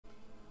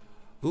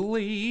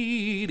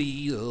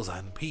Ladies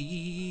and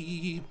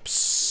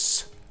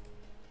peeps.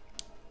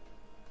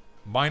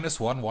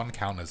 -1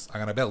 counters. I'm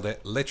going to build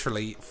it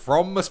literally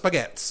from the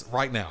spaghettis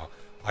right now.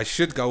 I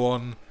should go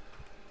on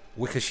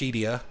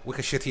Wikipedia,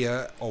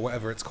 or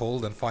whatever it's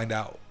called, and find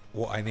out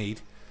what I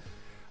need.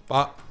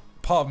 But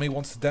part of me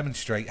wants to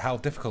demonstrate how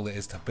difficult it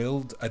is to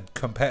build a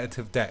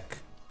competitive deck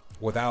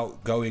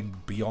without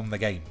going beyond the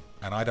game.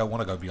 And I don't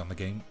want to go beyond the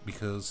game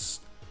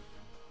because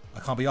I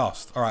can't be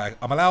asked. Alright,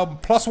 I'm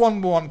allowed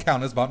 +1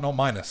 counters, but not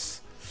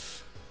minus.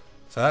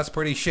 So that's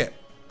pretty shit.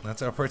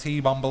 That's a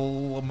pretty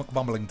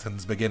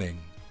Bumblington's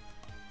beginning.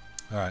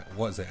 Alright,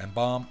 what is it?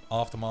 Embalm,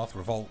 Aftermath,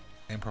 Revolt,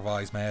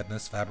 Improvise,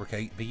 Madness,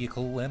 Fabricate,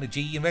 Vehicle,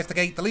 Energy,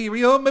 Investigate,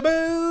 Delirium,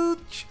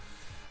 Booch!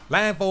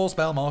 Landfall,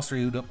 Spell,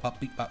 Mastery, up,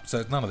 beep, up. So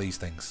it's none of these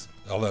things.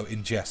 Although,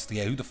 ingest.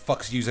 Yeah, who the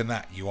fuck's using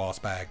that, you arse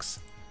bags?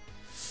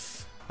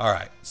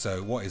 Alright,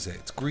 so what is it?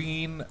 It's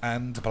green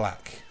and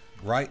black,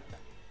 right?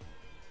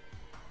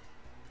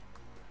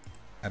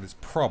 And it's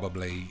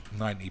probably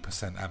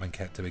 90%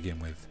 Amonkhet to begin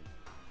with.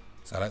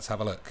 So let's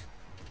have a look.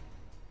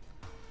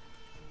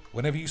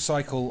 Whenever you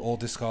cycle or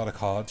discard a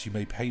card, you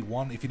may pay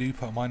 1. If you do,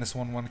 put a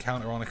 -1/1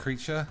 counter on a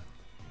creature.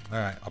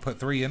 Alright, I'll put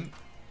 3 in.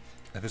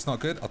 If it's not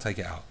good, I'll take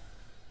it out.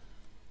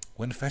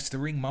 When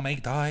Festering Mummy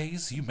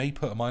dies, you may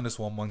put a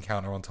 -1/1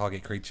 counter on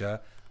target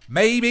creature.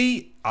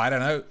 Maybe! I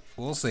don't know.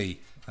 We'll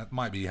see. That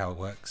might be how it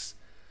works.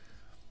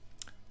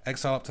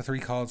 Exile up to 3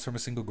 cards from a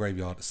single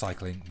graveyard.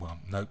 Cycling. Well,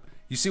 nope.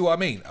 You see what I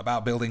mean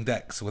about building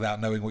decks without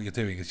knowing what you're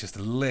doing. It's just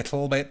a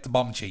little bit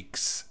bum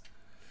cheeks.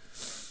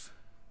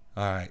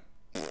 Alright.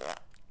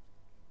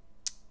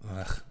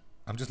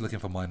 I'm just looking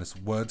for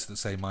words that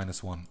say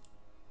 -1.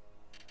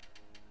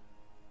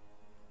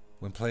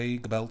 When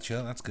Plague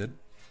Belcher, that's good.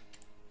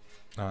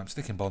 I'm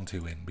sticking Bond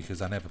 2 in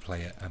because I never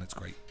play it and it's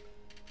great.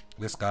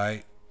 This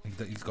guy,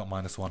 he's got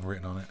 -1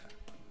 written on it.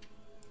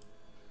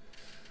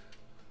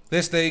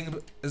 This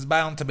thing is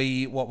bound to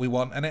be what we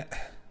want, isn't it?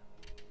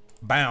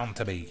 Bound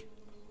to be.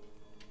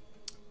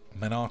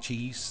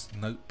 Menarches,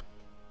 nope.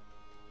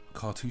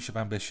 Cartouche of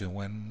Ambition,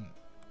 when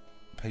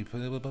paper.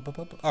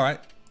 Alright,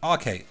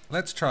 okay,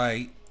 let's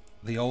try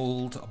the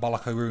old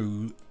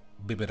Balakaroo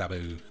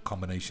Bibidabu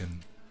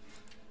combination.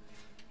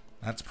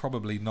 That's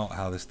probably not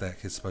how this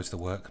deck is supposed to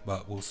work,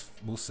 but we'll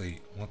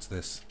see. What's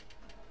this?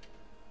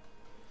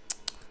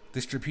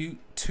 Distribute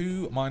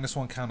 2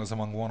 -1 counters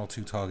among 1 or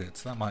 2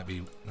 targets. That might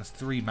be. That's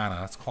 3 mana.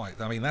 That's quite.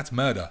 I mean, that's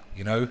murder.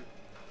 You know.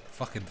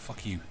 Fuck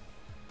you.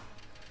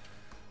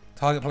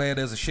 Target player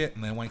does a shit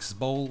and then wakes his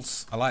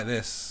balls. I like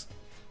this.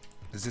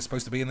 Is this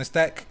supposed to be in this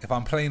deck? If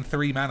I'm playing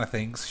 3 mana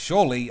things,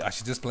 surely I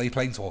should just play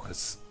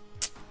Planeswalkers.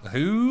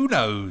 Who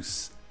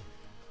knows?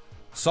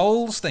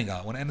 Soul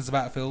Stinger. When it enters the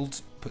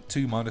battlefield, put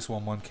 2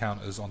 -1/1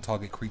 counters on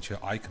target creature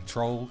I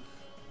control.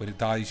 When it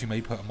dies, you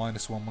may put a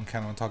 -1/1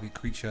 counter on target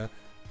creature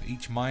for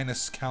each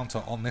minus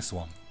counter on this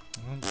one.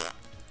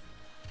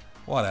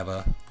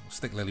 Whatever.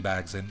 Stick Lily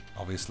Bags in,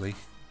 obviously.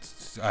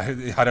 I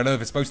don't know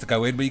if it's supposed to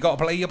go in, but you got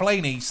to play your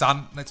Planies,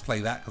 son. Let's play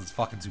that because it's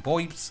fucking 2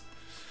 points.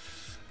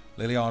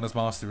 Liliana's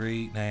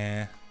Mastery,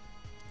 nah.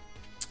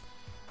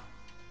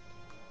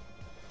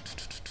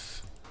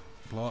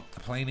 Block the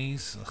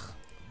Planies. Ugh.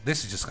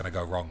 This is just going to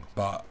go wrong,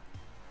 but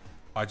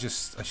I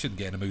shouldn't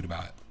get in a mood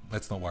about it.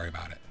 Let's not worry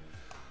about it.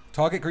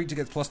 Target creature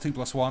gets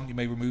 +2/+1. You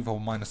may remove a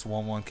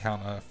 -1/1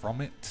 counter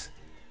from it.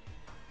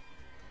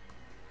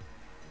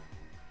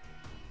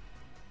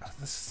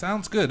 This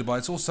sounds good, but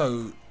it's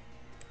also...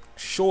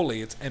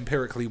 Surely it's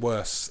empirically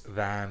worse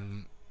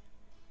than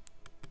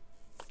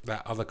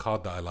that other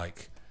card that I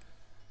like.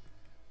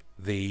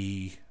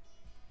 The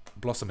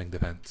Blossoming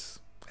Defense.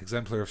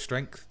 Exemplar of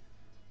Strength.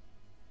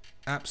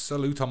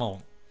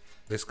 Absolutement.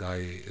 This guy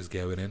is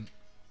going in.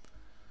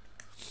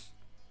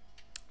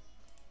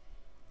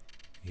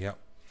 Yep.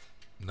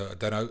 No, I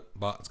don't know,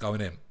 but it's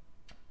going in.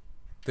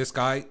 This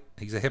guy,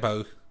 he's a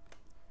hippo.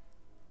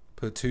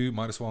 Put 2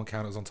 -1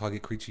 counters on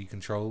target creature you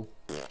control.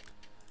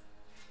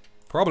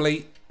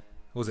 Probably.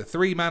 What was it?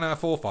 3 mana,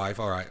 4/5.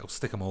 Alright, I'll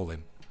stick them all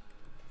in.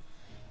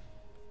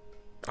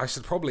 I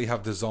should probably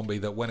have the zombie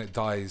that when it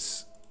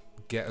dies,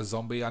 get a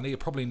zombie. I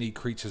probably need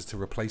creatures to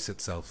replace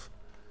itself.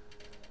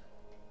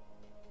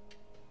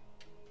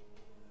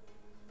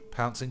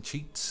 Pouncing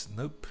Cheats?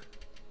 Nope.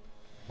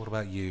 What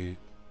about you?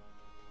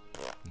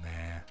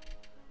 Nah.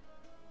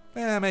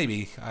 Yeah,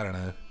 maybe. I don't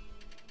know.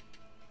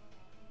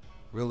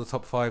 Reel the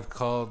top 5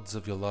 cards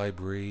of your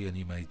library and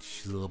you may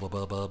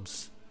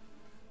bubs.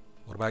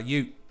 What about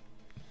you?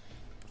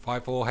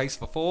 5/4 haste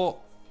for 4.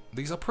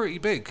 These are pretty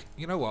big.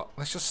 You know what?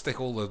 Let's just stick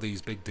all of these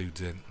big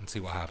dudes in and see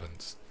what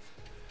happens.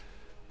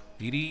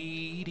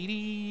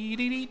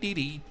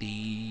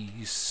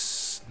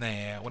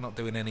 Nah, we're not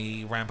doing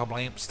any ramp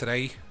lamps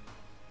today.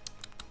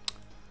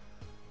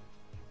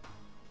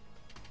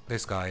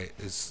 This guy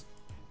is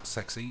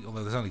sexy,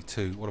 although there's only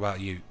 2. What about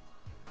you?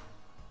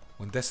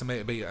 When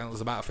Decimated enters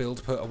the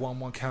battlefield, put a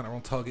 1/1 counter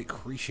on target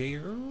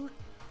creature.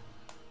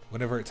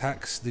 Whenever it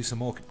attacks, do some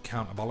more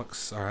counter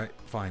bollocks. Alright,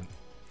 fine.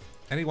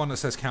 Anyone that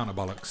says counter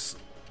bollocks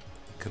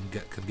can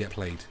get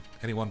played.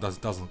 Anyone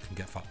doesn't can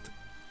get fucked.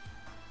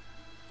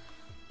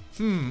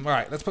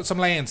 Alright, let's put some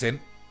lands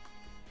in.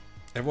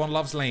 Everyone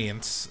loves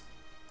lands.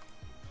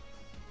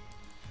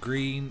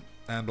 Green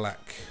and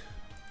black.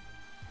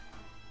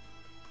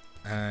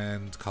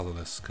 And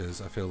colourless,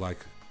 because I feel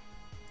like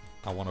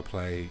I want to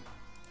play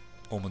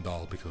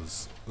Ormondal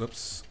because...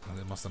 Whoops,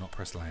 I must have not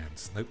pressed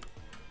lands. Nope.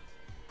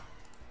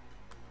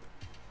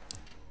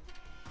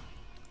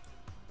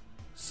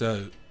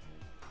 So,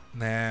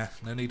 nah,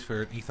 no need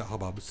for an Ether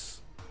Hubbubs.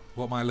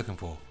 What am I looking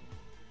for?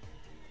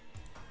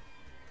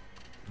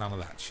 None of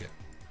that shit.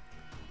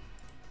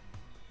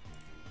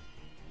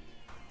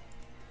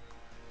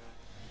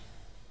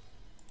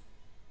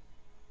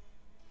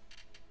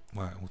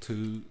 Right,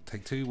 we'll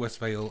take 2 West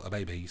Vale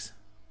babies.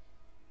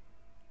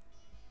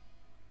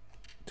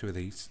 2 of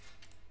these.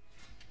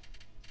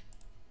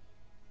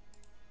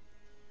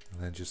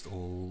 And then just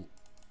all...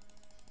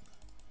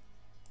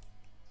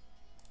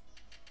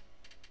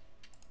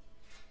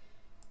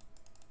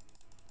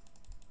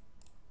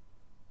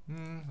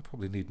 I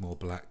probably need more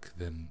black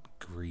than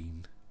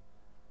green.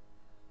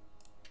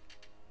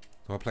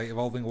 Do I play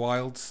Evolving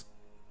Wilds?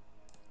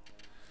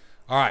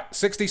 Alright,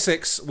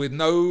 66 with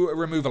no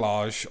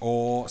removalage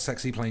or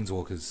sexy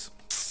planeswalkers.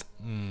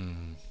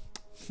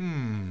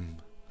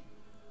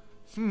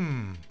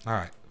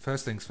 Alright,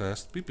 first things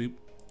first. Beep boop.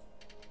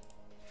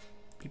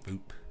 Beep boop.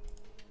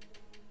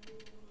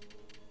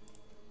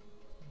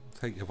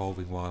 Take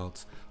Evolving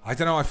Wilds. I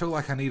don't know, I feel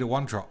like I need a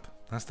 1-drop.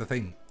 That's the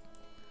thing.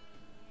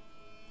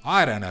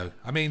 I don't know.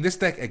 I mean, this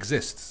deck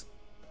exists.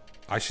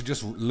 I should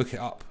just look it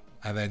up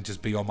and then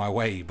just be on my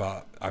way,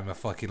 but I'm a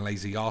fucking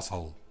lazy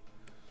asshole.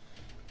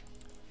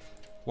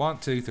 1,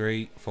 2,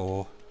 3,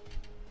 4.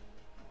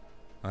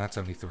 Oh, that's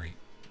only 3.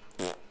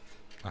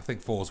 I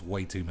think 4 is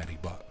way too many,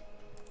 but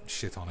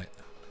shit on it.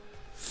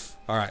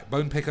 Alright,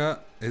 Bone Picker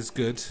is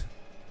good.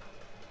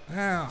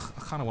 I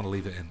kind of want to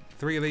leave it in.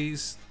 3 of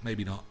these,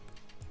 maybe not.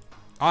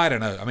 I don't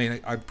know. I mean,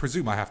 I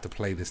presume I have to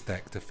play this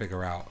deck to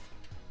figure out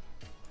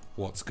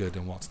what's good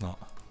and what's not.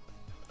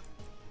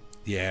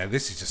 Yeah,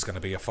 this is just going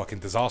to be a fucking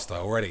disaster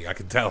already, I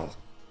can tell.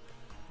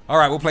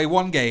 Alright, we'll play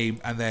 1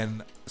 game and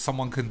then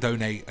someone can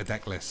donate a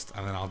deck list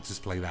and then I'll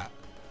just play that.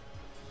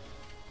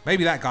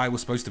 Maybe that guy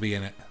was supposed to be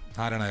in it.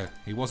 I don't know.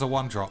 He was a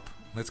 1-drop.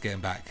 Let's get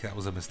him back. That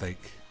was a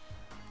mistake.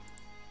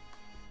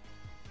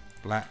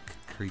 Black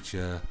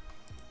creature.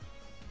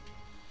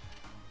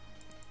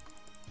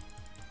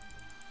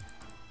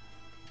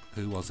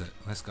 Who was it?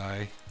 This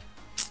guy.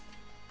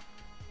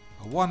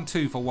 A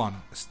 1-2 for 1.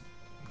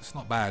 It's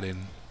not bad in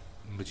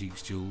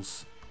Magic's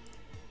Duels.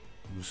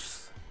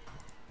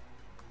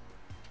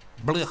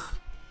 Blech.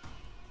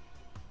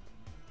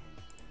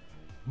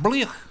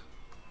 Blech.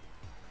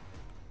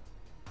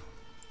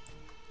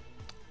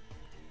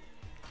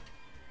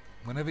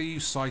 Whenever you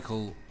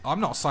cycle... I'm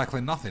not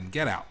cycling nothing.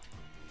 Get out.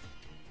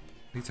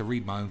 I need to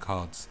read my own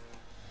cards.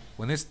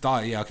 When this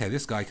die... Yeah, okay,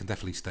 this guy can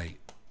definitely stay.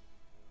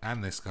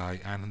 And this guy.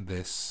 And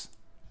this.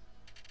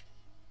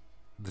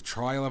 The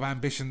Trial of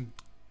Ambition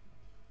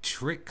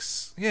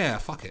tricks. Yeah,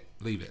 fuck it.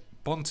 Leave it.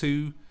 Bond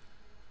 2.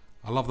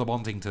 I love the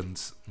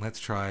Bondingtons. Let's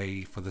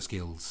try for the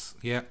skills.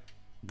 Yeah,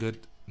 good.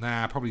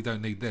 Nah, I probably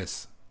don't need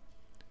this.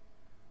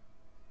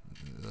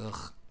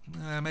 Ugh.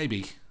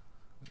 Maybe.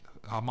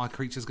 Are my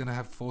creatures going to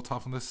have 4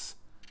 toughness?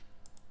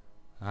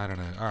 I don't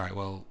know. Alright,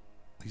 well,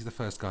 he's the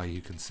first guy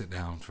who can sit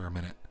down for a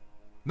minute.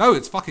 No,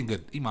 it's fucking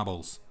good. Eat my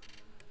balls.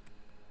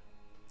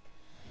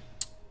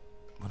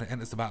 When it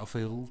enters the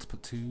battlefield,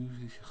 put 2...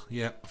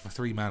 Yeah, for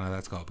 3 mana,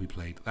 that's got to be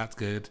played. That's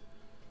good.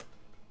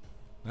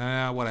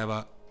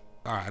 Whatever.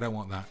 Alright, I don't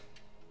want that.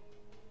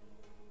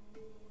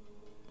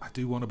 I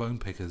do want a Bone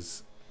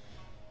Pickers.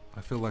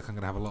 I feel like I'm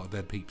going to have a lot of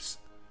dead peeps.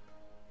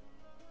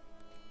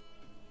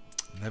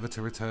 Never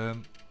to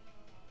return.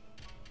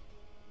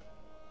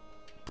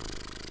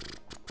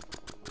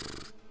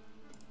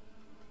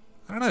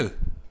 I don't know.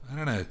 I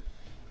don't know.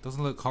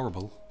 Doesn't look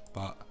horrible,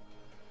 but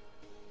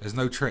there's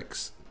no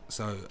tricks,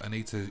 so I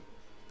need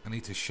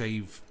to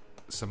shave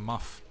some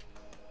muff.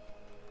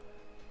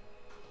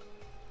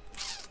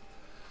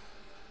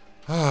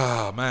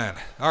 Oh man.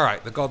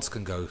 Alright, the gods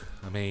can go.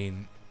 I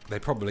mean, they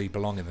probably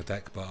belong in the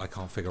deck, but I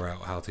can't figure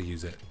out how to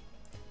use it.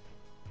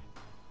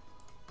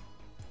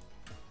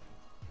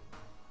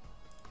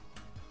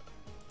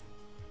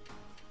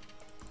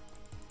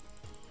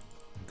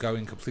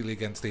 Going completely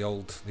against the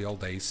old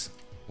days.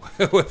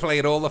 We're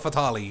playing all the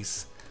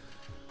Fatales.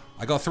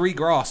 I got 3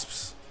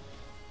 grasps.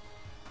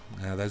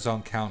 Those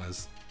aren't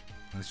counters.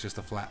 It's just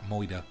a flat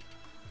Moida.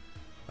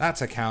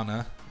 That's a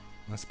counter,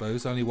 I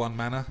suppose. Only 1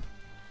 mana.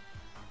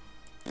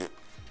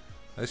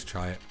 Let's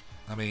try it.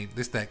 I mean,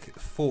 this deck,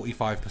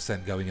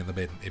 45% going in the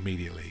bin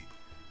immediately.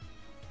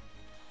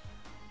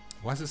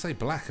 Why does it say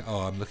black?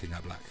 Oh, I'm looking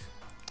at black.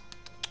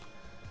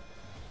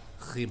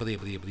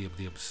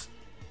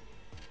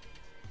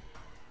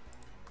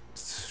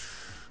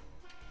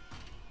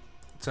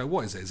 So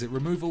what is it? Is it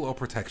removal or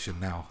protection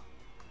now?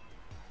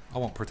 I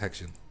want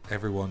protection.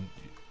 Everyone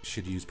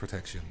should use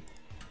protection.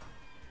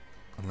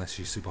 Unless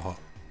she's super hot.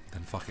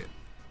 Then fuck it.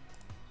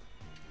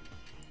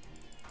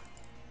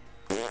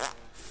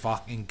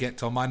 fucking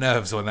gets on my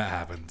nerves when that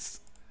happens.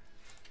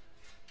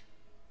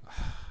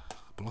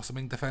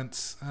 Blossoming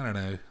defense? I don't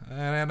know. I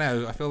don't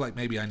know. I feel like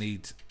maybe I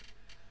need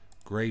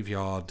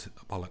graveyard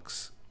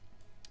bollocks.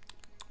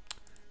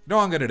 You know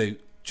what I'm going to do?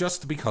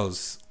 Just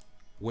because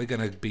we're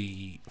going to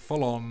be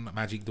full-on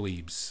magic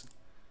dweebs.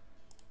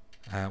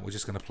 We're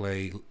just going to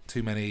play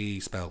too many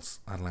spells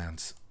and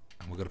lands.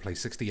 And we're going to play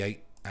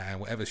 68. And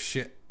whatever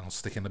shit, I'll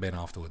stick in the bin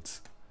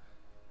afterwards.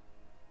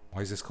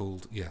 Why is this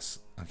called? Yes.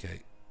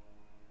 Okay.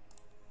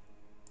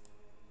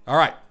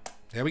 Alright.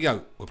 Here we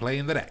go. We're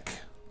playing the deck.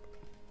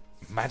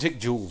 Magic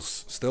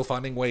Jewels. Still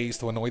finding ways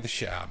to annoy the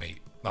shit out of me.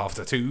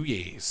 After 2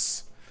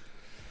 years.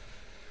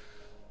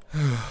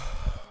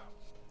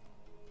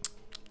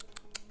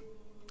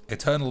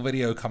 Eternal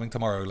video coming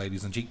tomorrow,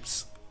 ladies and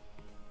jeeps.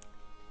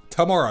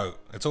 Tomorrow.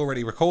 It's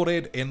already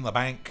recorded, in the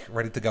bank,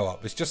 ready to go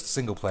up. It's just a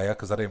single player,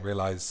 because I didn't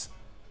realise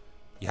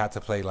you had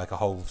to play like a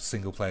whole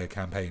single player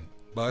campaign.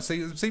 But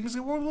it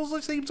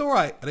seems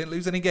alright. I didn't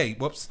lose any game.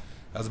 Whoops.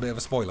 That was a bit of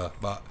a spoiler,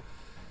 but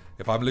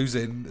if I'm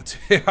losing to,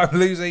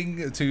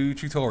 to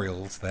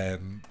tutorials,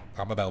 then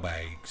I'm a bell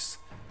bags.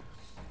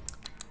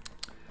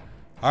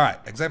 Alright,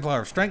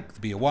 Exemplar of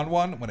Strength, be a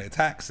 1-1. When it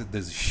attacks, it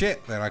does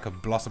shit, then I can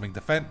Blossoming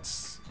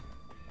Defense.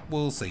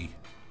 We'll see.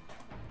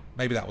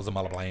 Maybe that was a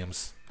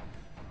Mullablams.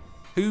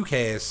 Who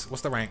cares?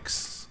 What's the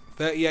ranks?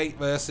 38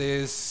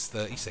 versus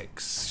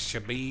 36.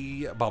 Should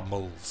be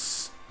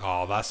Bumbles.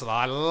 Oh, that's what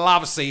I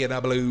love seeing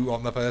a blue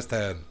on the first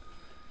turn.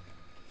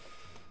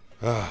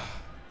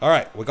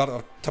 Alright, we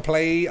got to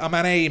play a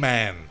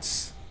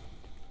Mans.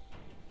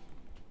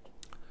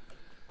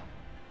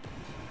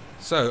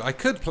 So, I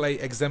could play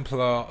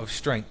Exemplar of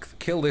Strength,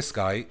 kill this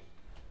guy,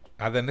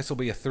 and then this will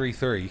be a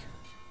 3-3.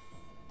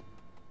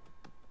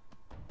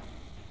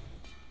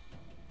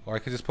 Or I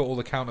could just put all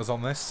the counters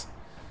on this.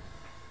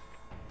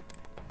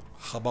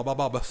 I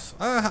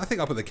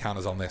think I'll put the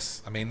counters on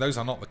this. I mean, those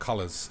are not the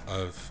colours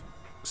of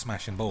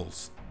Smashing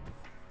Balls.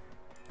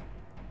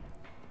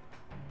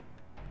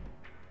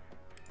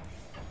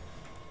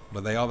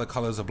 But they are the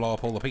colours of Blow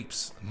Up All the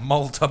Peeps.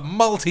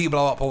 Multi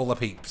Blow Up All the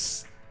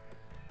Peeps.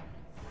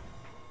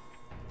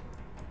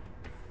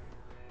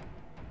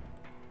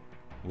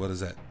 What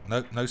is it?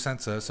 No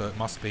sensor, so it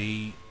must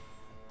be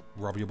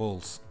Rob Your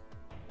Balls.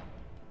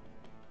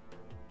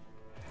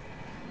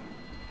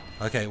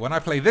 Okay, when I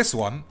play this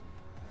one,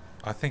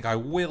 I think I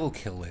will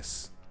kill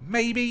this.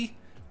 Maybe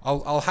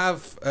I'll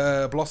have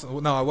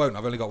Blossom. No, I won't.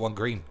 I've only got one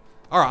green.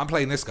 All right, I'm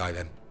playing this guy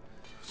then.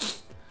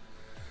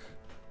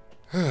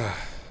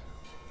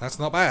 That's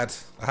not bad.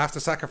 I have to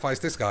sacrifice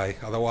this guy,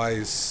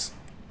 otherwise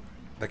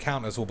the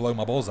counters will blow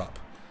my balls up.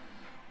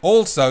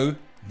 Also,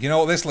 you know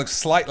what this looks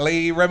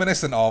slightly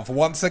reminiscent of?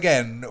 Once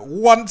again,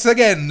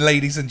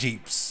 ladies and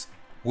jeeps.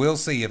 We'll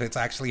see if it's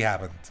actually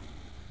happened.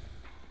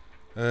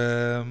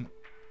 Yeah,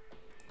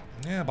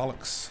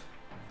 bollocks.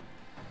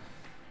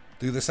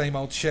 Do the same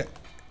old shit.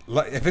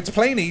 If it's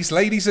Planies,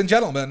 ladies and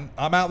gentlemen,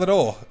 I'm out the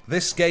door.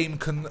 This game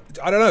can...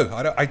 I don't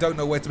know. I don't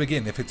know where to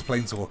begin if it's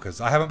Planeswalkers.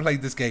 I haven't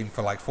played this game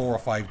for like 4 or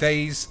 5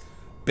 days.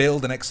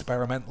 Build an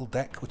experimental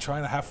deck. We're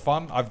trying to have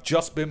fun. I've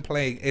just been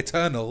playing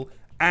Eternal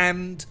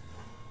and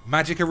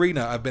Magic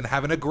Arena. I've been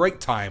having a great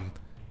time.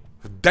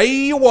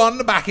 Day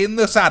 1 back in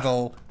the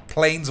saddle.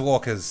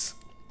 Planeswalkers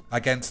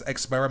against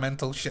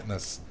experimental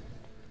shitness.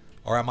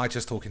 Or am I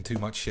just talking too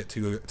much shit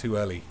too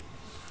early?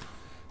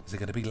 Is it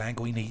going to be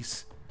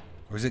Languinese?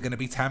 Or is it going to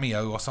be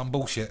Tamio or some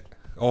bullshit?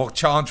 Or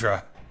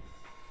Chandra?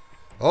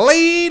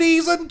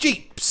 Ladies and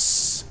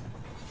jeeps!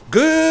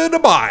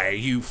 Goodbye,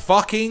 you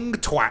fucking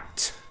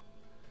twat.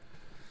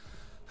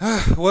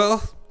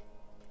 Well,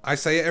 I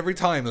say it every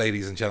time,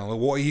 ladies and gentlemen.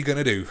 What are you going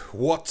to do?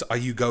 What are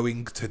you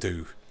going to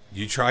do?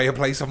 You try and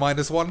play some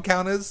 -1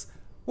 counters?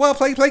 Well,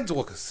 play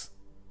Planeswalkers.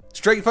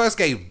 Straight first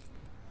game.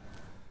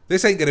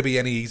 This ain't going to be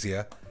any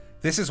easier.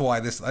 This is why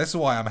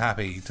I'm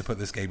happy to put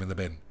this game in the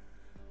bin.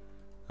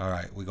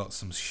 Alright, we got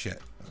some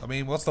shit. I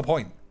mean, what's the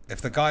point?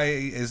 If the guy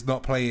is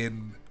not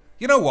playing...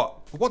 You know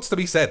what? What's to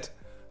be said?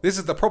 This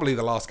is probably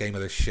the last game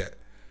of this shit.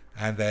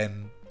 And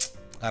then,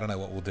 I don't know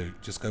what we'll do.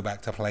 Just go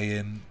back to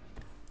playing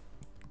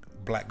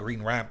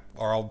Black-Green Ramp,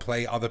 or I'll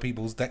play other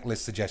people's deck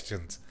list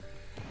suggestions.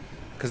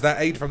 Because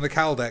that Aid from the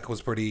Cal deck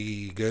was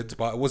pretty good,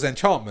 but it was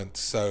enchantment,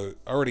 so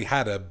I already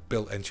had a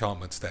built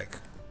enchantments deck.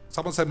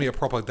 Someone send me a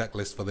proper deck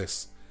list for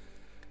this.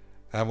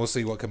 And we'll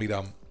see what can be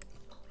done.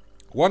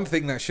 One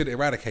thing that should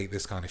eradicate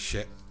this kind of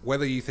shit,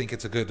 whether you think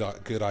it's a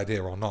good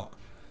idea or not,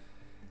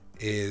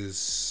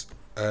 is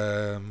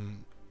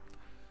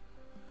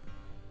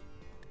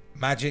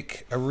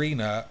Magic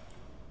Arena,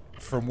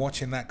 from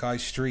watching that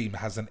guy's stream,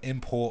 has an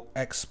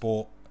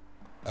import-export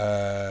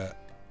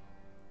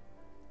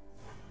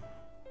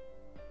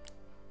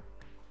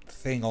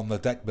thing on the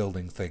deck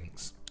building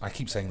things. I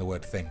keep saying the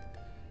word thing.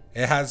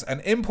 It has an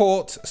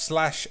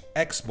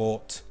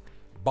import/export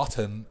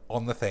button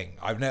on the thing.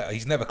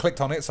 He's never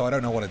clicked on it, so I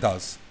don't know what it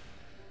does.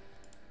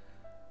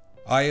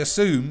 I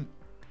assume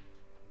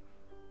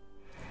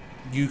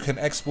you can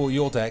export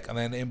your deck and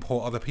then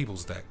import other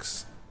people's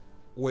decks.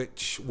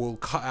 which will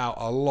cut out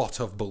a lot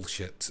of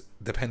bullshit,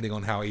 depending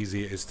on how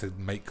easy it is to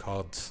make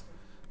cards.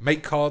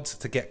 Make cards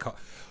to get cards.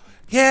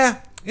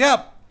 Yeah,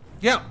 yep.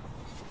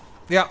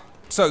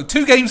 So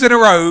 2 games in a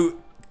row.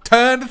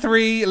 Turn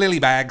 3 lily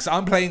bags.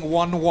 I'm playing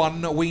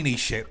 1-1 weenie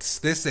shits.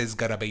 This is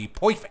gonna be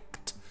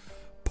perfect.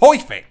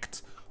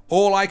 Perfect.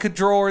 All I could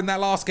draw in that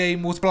last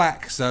game was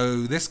black.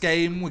 So this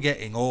game, we're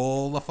getting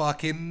all the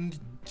fucking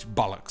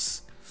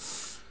bollocks.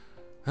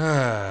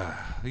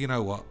 You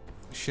know what?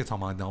 Shit on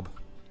my knob.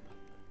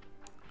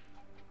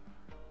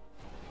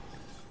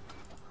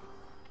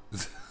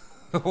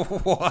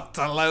 What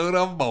a load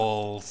of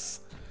balls.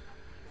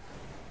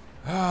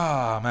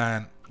 Ah,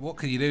 man. What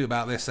can you do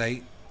about this,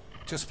 8?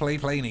 Just play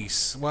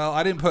Planies. Well,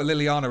 I didn't put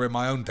Liliana in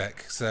my own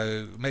deck,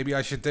 so maybe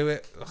I should do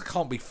it. I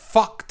can't be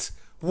fucked.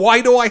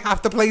 Why do I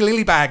have to play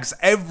Lilybags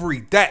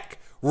every deck,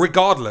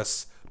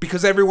 regardless?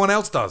 Because everyone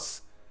else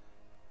does.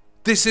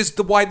 This is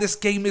why this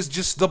game is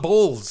just the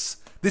balls.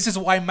 This is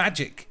why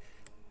Magic,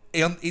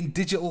 in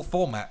digital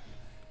format,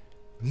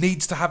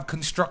 needs to have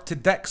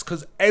constructed decks,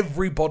 because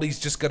everybody's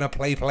just going to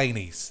play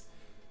Planies.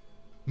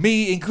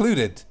 Me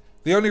included.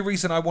 The only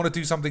reason I want to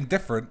do something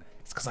different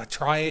is because I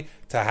try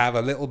to have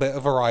a little bit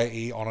of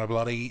variety on a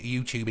bloody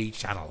YouTube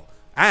channel.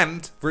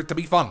 And for it to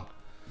be fun.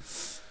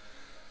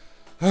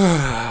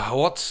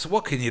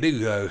 What can you do,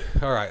 though?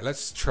 Alright,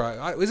 let's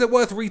try. Is it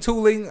worth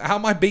retooling? How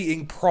am I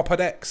beating proper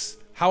decks?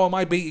 How am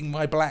I beating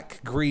my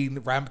black-green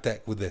ramp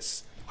deck with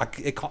this? I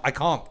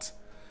can't.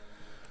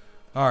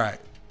 Alright.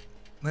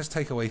 Let's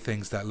take away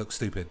things that look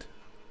stupid.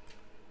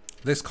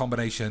 This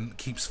combination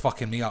keeps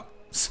fucking me up.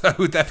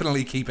 So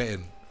definitely keep it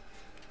in.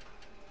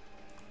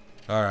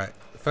 Alright.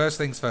 First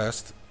things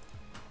first.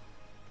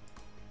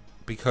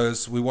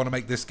 Because we want to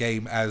make this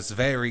game as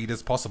varied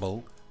as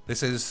possible.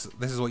 This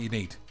is what you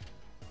need.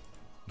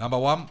 Number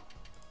 1,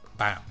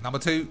 bam. Number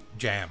 2,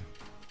 jam.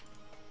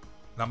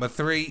 Number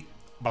 3,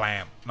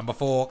 blam. Number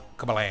 4,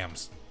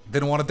 kablams.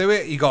 Didn't want to do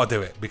it? You gotta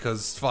do it.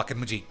 Because fucking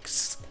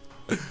Magics.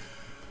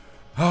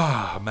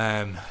 Ah,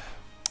 man.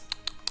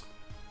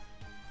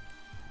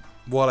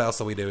 What else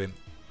are we doing?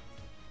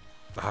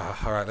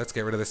 Alright, let's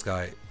get rid of this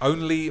guy.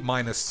 Only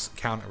minus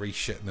countery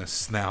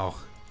shitness now.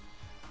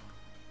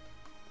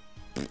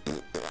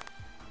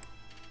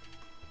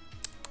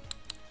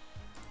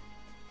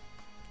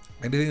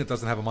 Anything that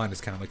doesn't have a minus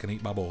counter can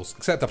eat my balls.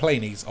 Except the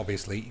Planies,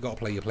 obviously. You gotta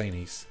play your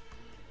Planies.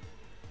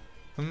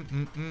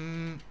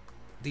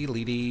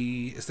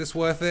 Deedly-dee. Is this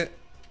worth it?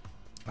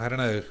 I don't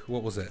know.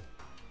 What was it?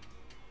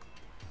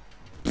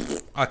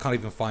 I can't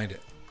even find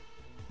it.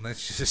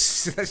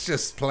 Let's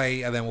just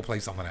play, and then we'll play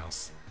something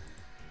else.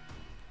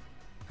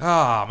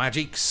 Ah,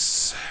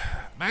 Magics.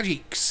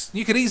 Magics.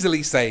 You could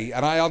easily say,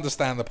 and I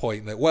understand the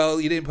point, that, well,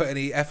 you didn't put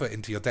any effort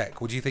into your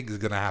deck. What do you think is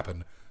going to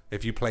happen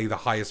if you play the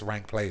highest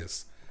ranked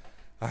players?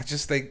 I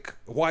just think,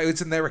 why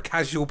isn't there a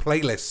casual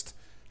playlist?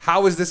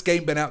 How has this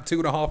game been out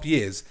 2.5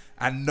 years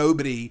and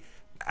nobody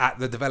at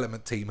the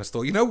development team has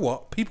thought, you know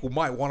what, people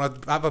might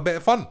want to have a bit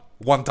of fun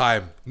one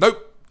time.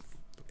 Nope.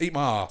 Eat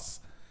my ass.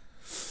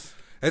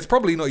 It's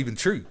probably not even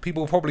true.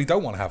 People probably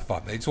don't want to have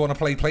fun. They just want to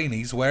play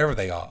Planies wherever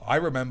they are. I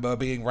remember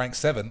being ranked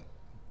 7,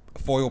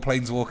 foil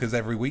Planeswalkers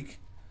every week.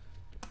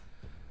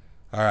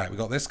 Alright, we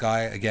got this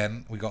guy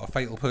again. We got a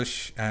Fatal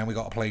Push and we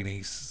got a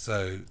Planies.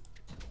 So,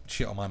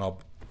 shit on my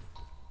knob.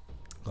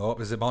 Oh,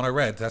 is it mono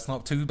red? That's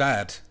not too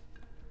bad.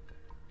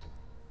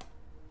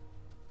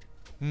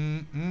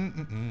 Do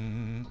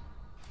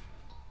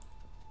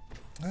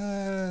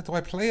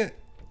I play it?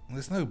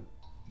 There's no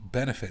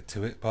benefit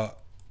to it,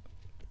 but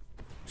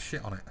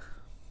shit on it.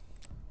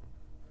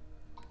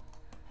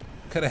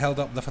 Could have held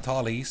up the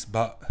Fatales,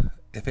 but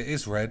if it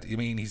is red, you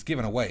mean he's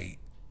given away.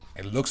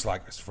 It looks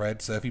like it's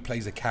red, so if he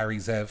plays a carry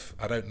Zev,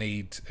 I don't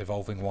need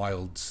Evolving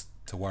Wilds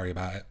to worry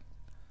about it.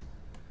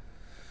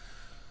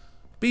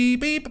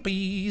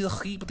 Everybody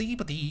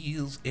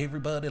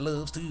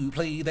loves to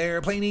play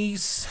their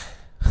Planies.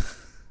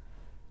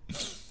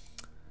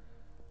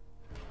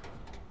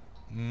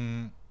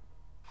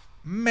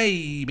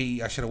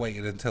 Maybe I should have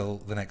waited until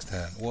the next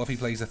turn. What if he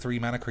plays a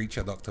 3-mana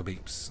creature, Dr.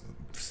 Beeps?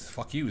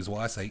 Fuck you is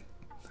what I say.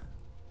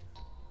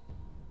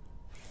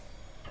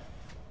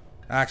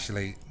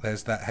 Actually,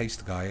 there's that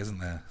haste guy, isn't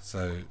there?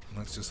 So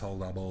let's just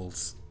hold our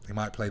balls. He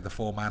might play the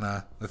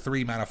 4-mana, the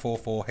 3-mana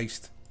 4/4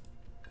 haste.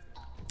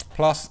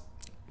 Plus,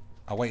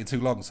 I waited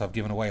too long, so I've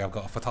given away. I've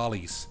got a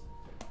Fatales.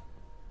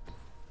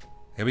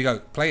 Here we go.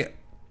 Play it.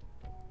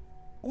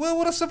 Well,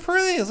 what a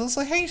surprise! It's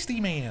a hasty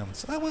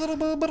man's. I was a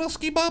little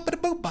ski bop and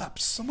boop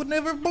bops. I would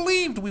never have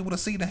believed we would have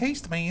seen a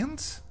haste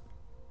man's.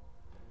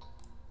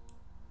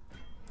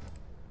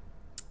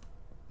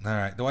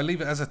 Alright, do I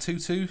leave it as a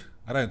 2/2?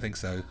 I don't think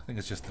so. I think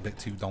it's just a bit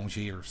too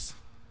dangerous.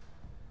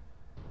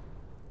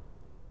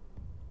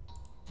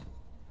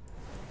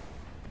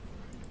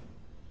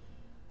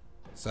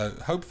 So,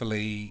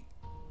 hopefully,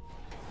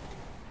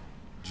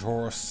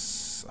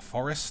 Joris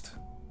Forest.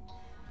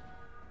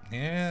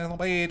 Yeah, not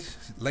bad.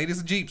 Ladies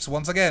and Jeeps,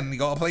 once again, you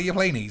gotta play your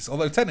Planies.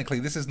 Although, technically,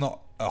 this is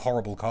not a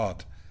horrible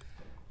card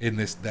in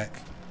this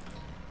deck.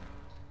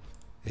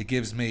 It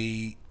gives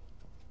me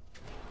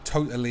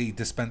totally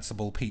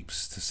dispensable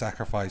peeps to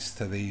sacrifice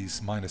to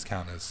these minus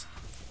counters.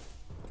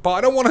 But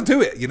I don't want to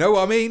do it, you know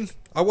what I mean?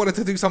 I wanted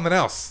to do something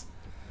else.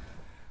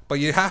 But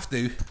you have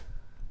to.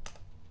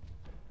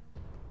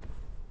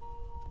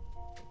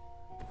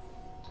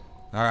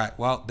 Alright,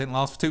 well, didn't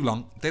last for too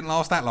long. Didn't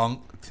last that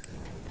long.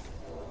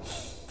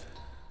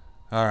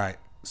 Alright,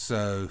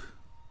 so...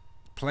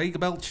 Plague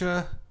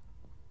Belcher.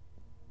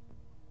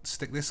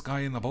 Stick this guy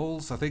in the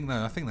balls. I think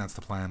that's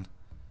the plan.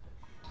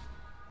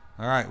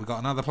 Alright, we got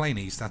another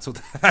Planies.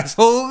 That's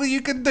all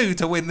you can do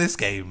to win this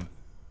game.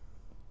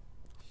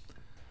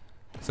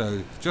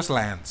 So, just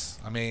lands.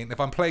 I mean, if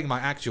I'm playing my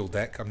actual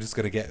deck, I'm just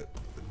going to get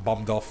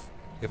bombed off.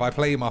 If I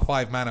play my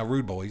 5-mana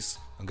Rude Boys,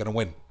 I'm going to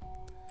win.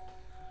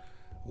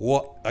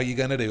 What are you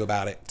going to do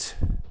about it?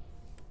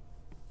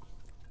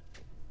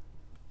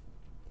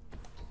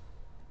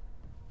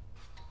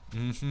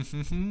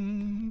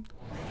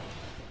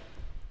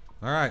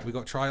 Alright, we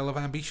got Trial of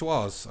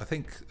Ambitioise. I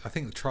think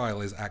the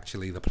trial is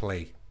actually the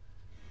play.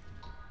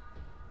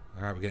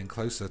 Alright, we're getting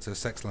closer to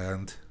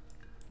Sexland.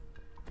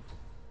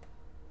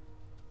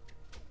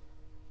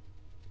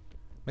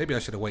 Maybe I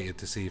should have waited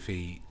to see if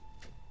he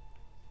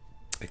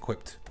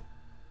equipped.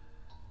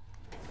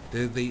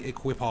 Did the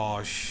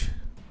equipage.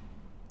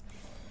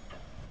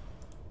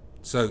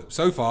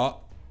 So far,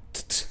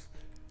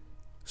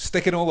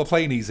 sticking all the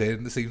Planies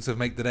in seems to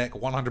make the deck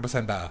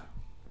 100% better.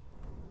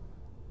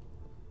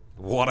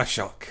 What a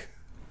shock.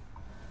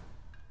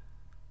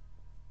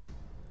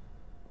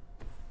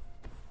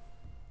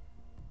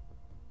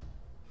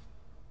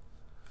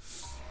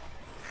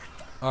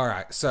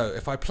 Alright, so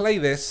if I play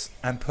this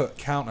and put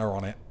counter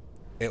on it,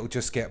 it'll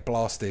just get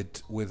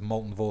blasted with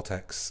Molten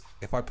Vortex.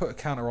 If I put a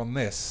counter on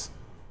this,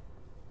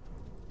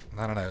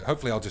 I don't know,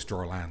 hopefully I'll just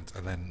draw a land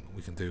and then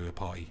we can do a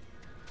party.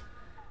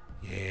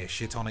 Yeah,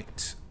 shit on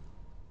it.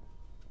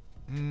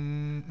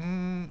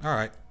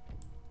 Alright.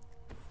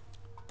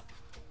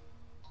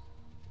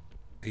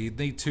 You'd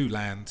need 2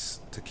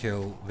 lands to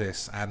kill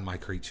this and my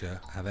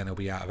creature, and then he'll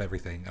be out of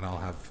everything and I'll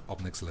have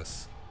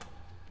Obnixilis.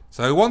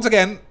 So once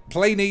again,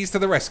 Planies to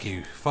the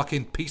rescue.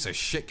 Fucking piece of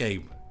shit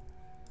game.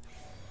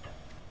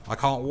 I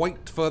can't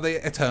wait for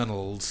the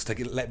Eternals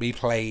to let me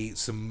play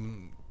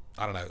some,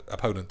 I don't know,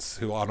 opponents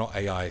who are not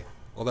AI.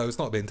 Although it's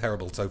not been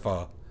terrible so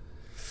far.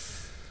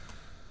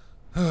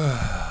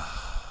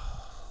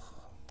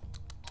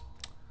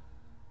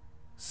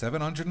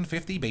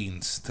 750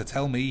 beans to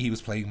tell me he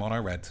was playing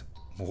mono red.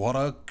 What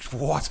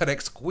an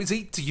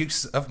exquisite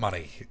use of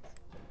money.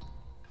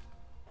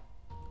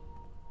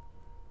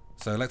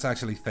 So let's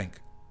actually think.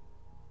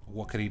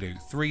 What could he do?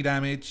 3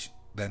 damage,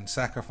 then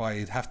sacrifice.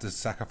 He'd have to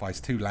sacrifice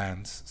 2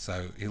 lands,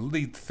 so he'll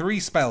need 3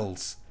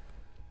 spells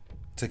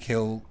to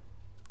kill,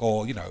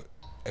 or you know,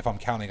 if I'm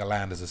counting a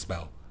land as a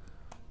spell.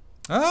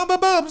 Oh, my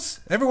bubs!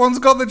 Everyone's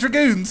got the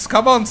Dragoons.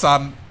 Come on,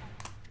 son.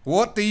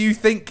 What do you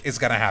think is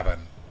gonna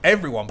happen?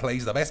 Everyone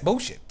plays the best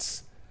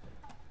bullshits.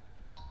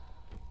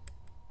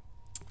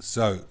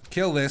 So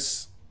kill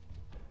this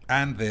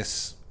and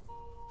this.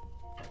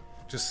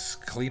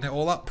 Just clean it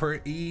all up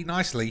pretty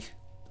nicely.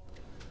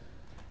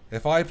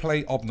 If I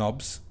play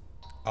Obnobs,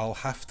 I'll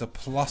have to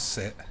plus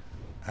it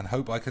and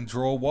hope I can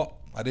draw what?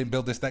 I didn't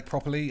build this deck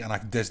properly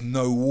and there's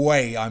no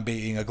way I'm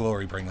beating a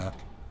Glorybringer.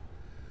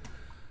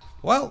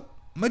 Well,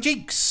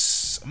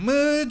 Majeeks.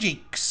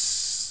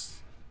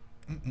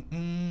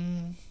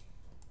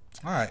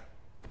 Alright.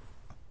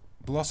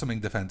 Blossoming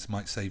Defense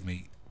might save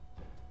me.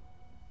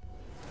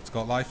 It's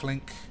got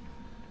lifelink.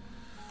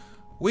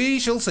 We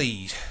shall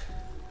see.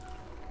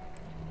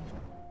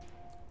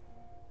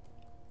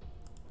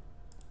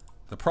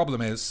 The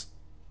problem is,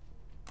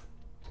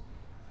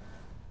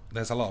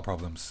 there's a lot of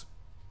problems.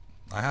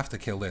 I have to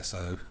kill this,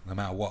 though, no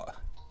matter what.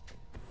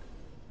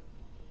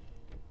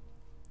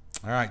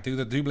 Alright, do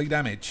the doubly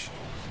damage.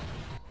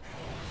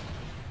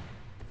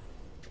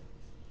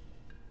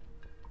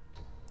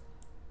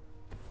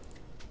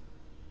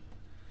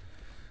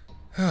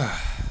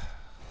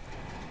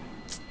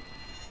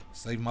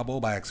 Save my ball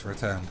bags for a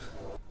turn.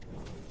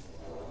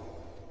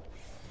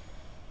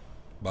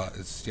 But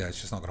it's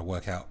just not going to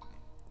work out.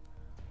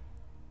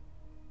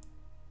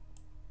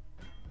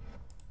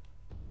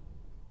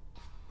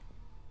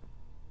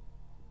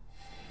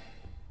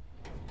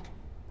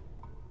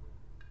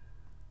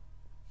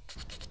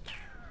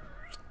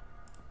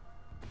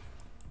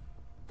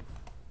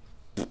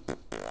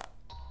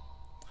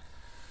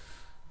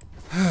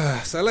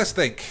 So let's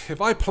think. If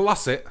I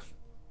plus it,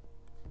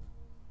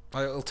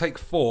 it'll take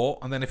 4,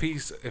 and then if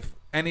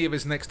any of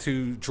his next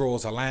 2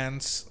 draws are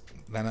lands,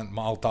 then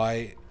I'll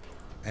die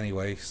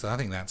anyway. So I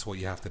think that's what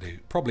you have to do.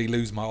 Probably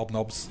lose my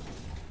Obnobs.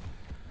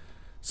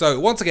 So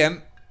once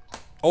again,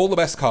 all the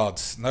best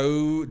cards.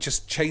 No,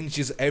 just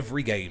changes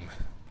every game.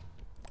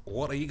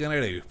 What are you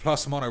gonna do?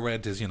 Plus mono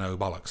red is, you know,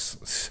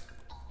 bollocks.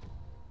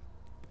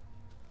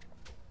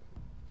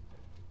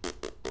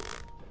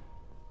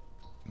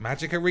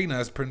 Magic Arena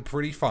has been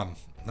pretty fun.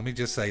 Let me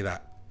just say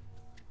that.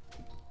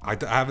 I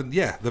haven't,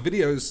 yeah, the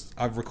videos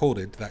I've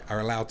recorded that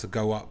are allowed to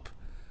go up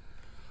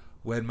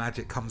when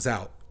Magic comes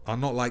out are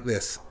not like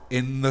this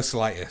in the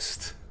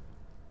slightest.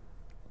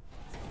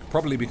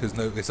 Probably because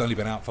it's only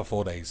been out for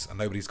 4 days and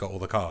nobody's got all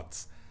the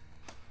cards.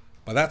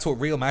 But that's what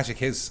real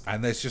Magic is,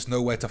 and there's just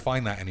nowhere to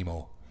find that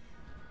anymore.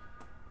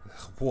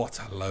 What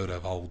a load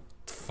of old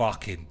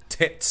fucking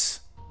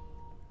tits.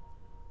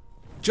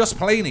 Just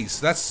Planies.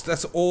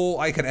 That's all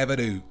I can ever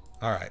do.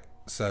 Alright,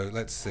 so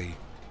let's see.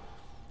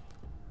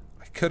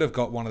 I could have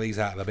got one of these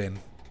out of the bin.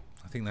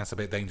 I think that's a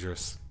bit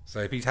dangerous. So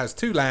if he has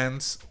 2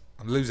 lands,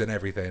 I'm losing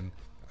everything.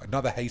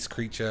 Another haste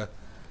creature,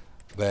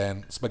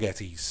 then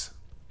spaghettis.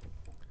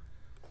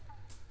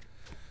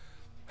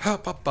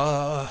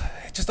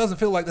 It just doesn't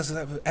feel like there's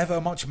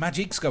ever much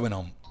magics going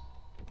on.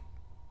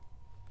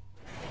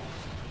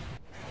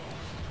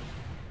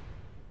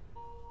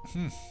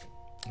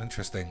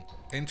 Interesting.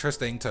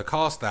 Interesting to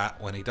cast that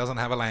when he doesn't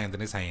have a land in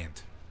his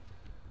hand.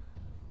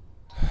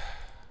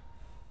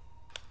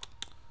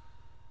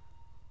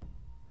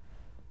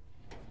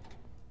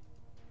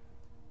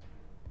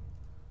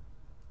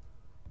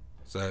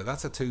 So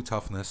that's a 2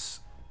 toughness.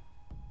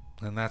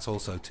 And that's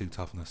also 2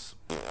 toughness.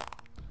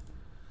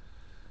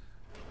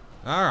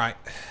 Alright.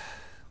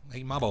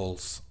 Eat my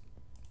balls.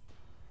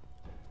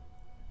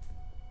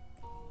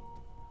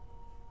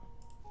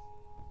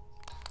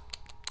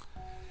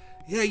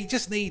 Yeah, you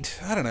just need...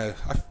 I don't know.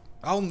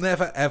 I'll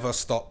never ever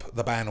stop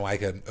the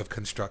bandwagon of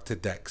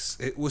constructed decks.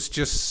 It was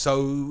just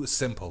so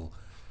simple.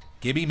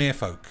 Give me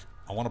Merfolk.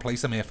 I want to play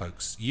some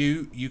Merfolks.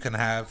 You can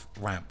have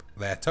ramp.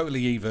 They're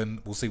totally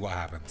even. We'll see what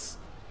happens.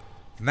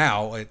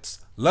 Now it's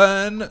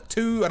learn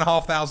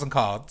 2,500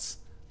 cards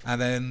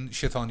and then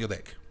shit on your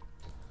deck.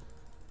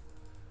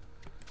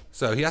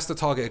 So he has to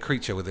target a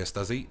creature with this,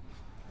 does he?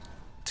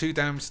 2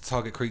 damage to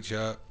target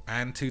creature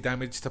and 2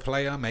 damage to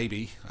player?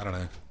 Maybe. I don't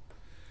know.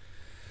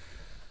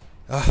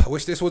 I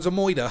wish this was a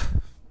Moida.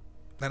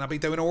 Then I'd be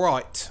doing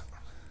alright.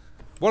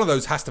 One of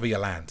those has to be a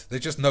land.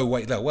 There's just no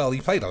way. No, well,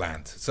 he played a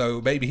land. So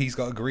maybe he's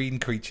got a green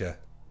creature.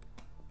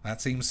 That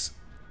seems...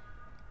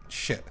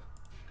 shit.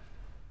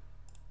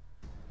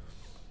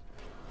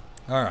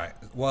 Alright,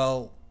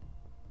 well...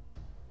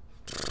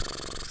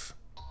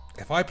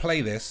 if I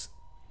play this...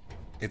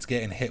 it's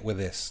getting hit with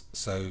this,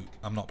 so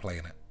I'm not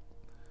playing it.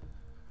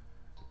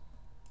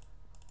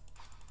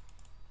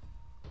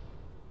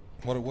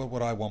 What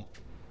would I want?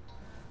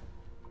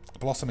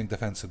 Blossoming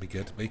Defense would be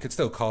good, but he could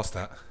still cast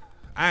that.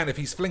 And if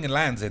he's flinging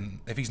lands in,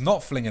 if he's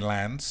not flinging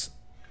lands,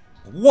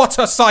 what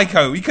a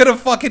psycho! He could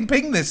have fucking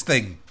pinged this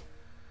thing.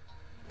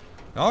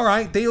 All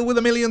right, deal with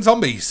 1,000,000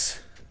 zombies.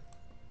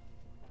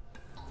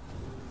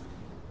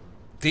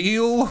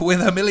 Deal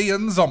with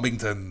 1,000,000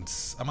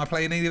 zombingtons. Am I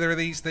playing either of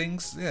these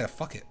things? Yeah,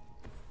 fuck it.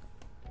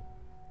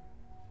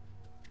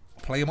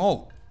 I'll play them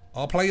all.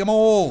 I'll play them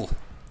all.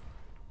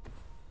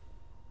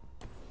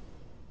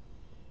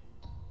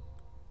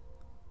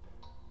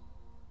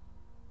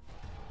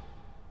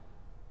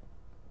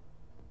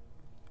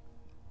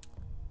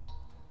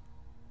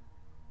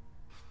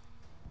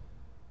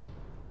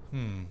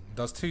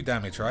 Does 2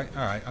 damage, right?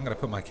 Alright, I'm going to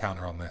put my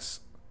counter on this.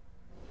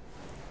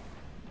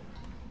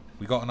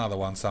 We got another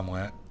one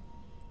somewhere.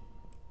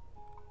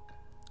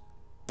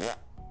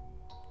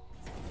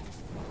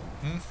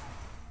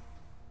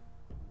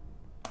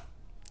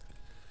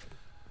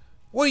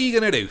 What are you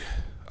going to do?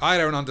 I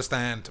don't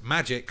understand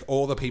Magic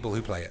or the people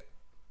who play it.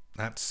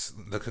 That's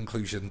the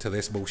conclusion to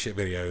this bullshit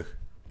video.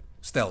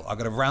 Still, I'm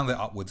going to round it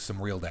up with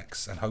some real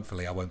decks, and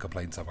hopefully I won't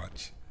complain so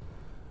much.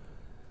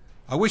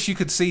 I wish you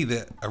could see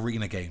the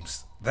arena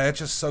games. They're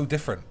just so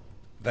different.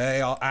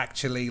 They are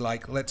actually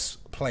like, let's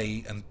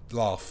play and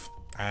laugh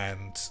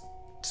and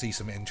see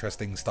some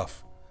interesting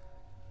stuff.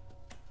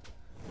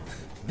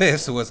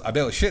 This was, I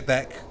built a shit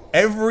deck.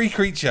 Every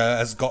creature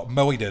has got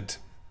moided.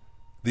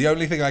 The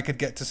only thing I could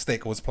get to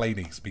stick was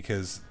Planies,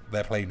 because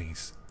they're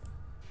Planies.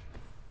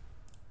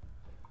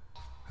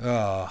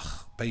 Ugh,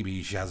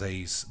 baby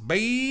Jazzays.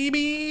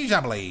 Baby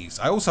Jablaze.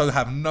 I also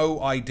have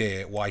no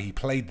idea why he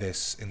played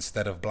this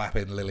instead of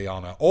blapping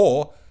Liliana.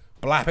 Or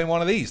blapping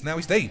one of these. Now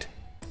he's dead.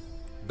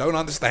 Don't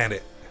understand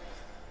it.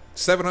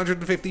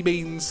 750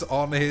 beans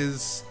on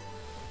his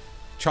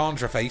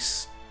Chandra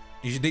face.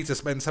 You need to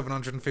spend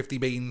 750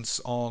 beans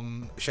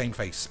on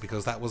Shameface,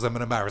 because that was an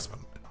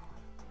embarrassment.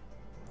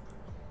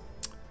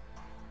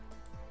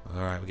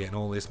 Alright, we're getting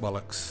all this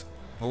bollocks.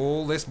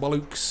 All this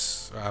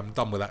bollocks. I'm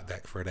done with that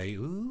deck for a day.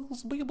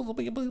 Is it going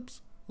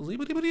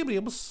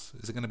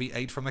to be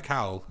Aid from the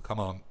Cowl? Come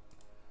on.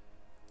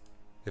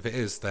 If it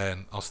is,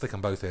 then I'll stick them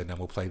both in and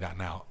we'll play that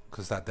now,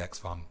 because that deck's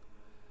fun.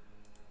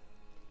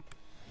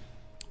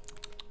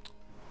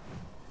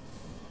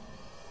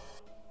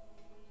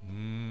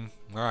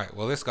 Alright,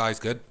 well this guy's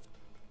good.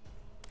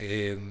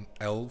 In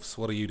Elves,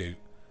 what do you do?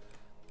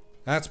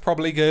 That's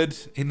probably good.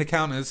 In the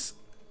counters.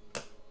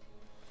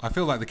 I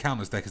feel like the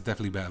counters deck is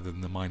definitely better than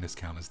the minus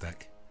counters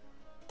deck.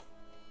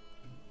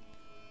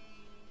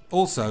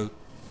 Also,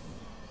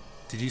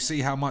 did you see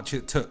how much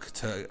it took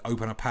to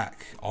open a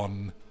pack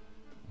on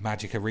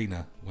Magic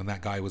Arena when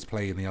that guy was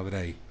playing the other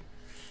day?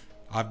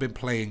 I've been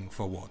playing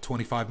for what,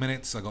 25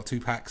 minutes? I got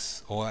 2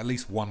 packs, or at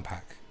least 1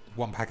 pack.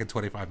 1 pack in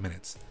 25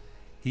 minutes.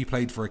 He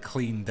played for a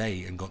clean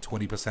day and got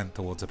 20%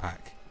 towards a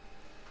pack.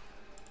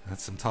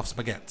 That's some tough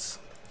spaghettis.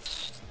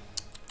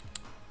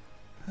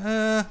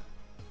 Alright,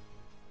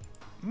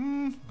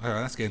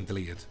 that's getting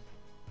deleted.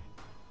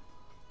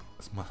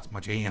 That's my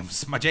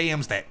JM's. My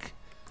JM's deck.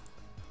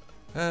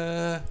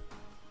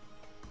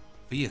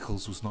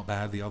 Vehicles was not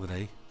bad the other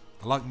day.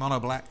 I like mono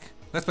black.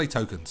 Let's play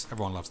tokens.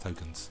 Everyone loves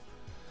tokens.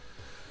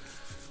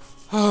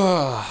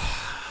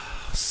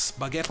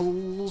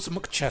 Spaghettles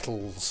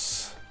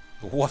McChettles.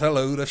 What a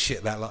load of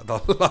shit that the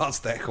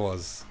last deck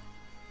was.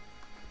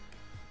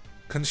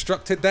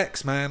 Constructed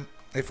decks, man.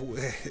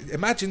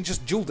 Imagine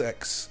just dual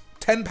decks.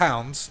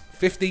 £10,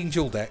 15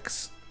 dual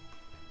decks.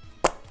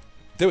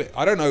 Do it.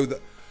 I don't know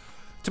that.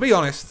 To be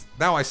honest,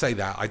 now I say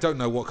that, I don't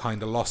know what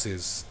kind of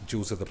losses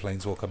Jewels of the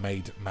Planeswalker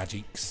made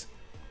Magics.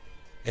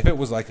 If it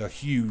was like a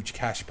huge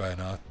cash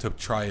burner to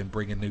try and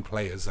bring in new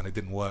players and it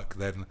didn't work,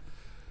 then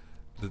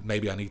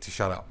maybe I need to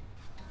shut up.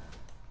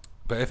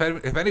 But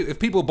if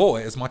people bought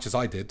it as much as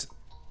I did,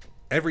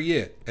 every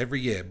year,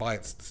 by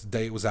its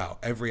day it was out,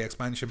 every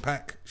expansion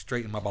pack,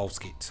 straight in my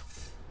basket.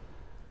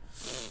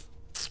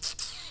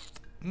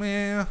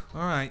 Yeah,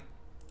 alright.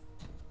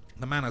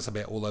 The mana's a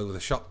bit all over the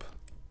shop,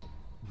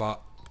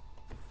 but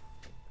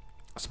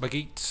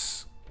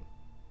spaghetti.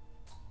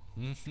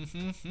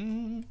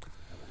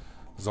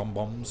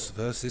 Zombombs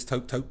versus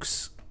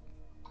Tokes.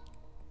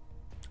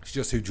 It's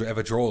just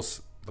whoever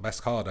draws the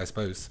best card, I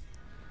suppose.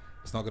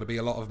 It's not going to be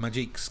a lot of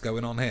Magiques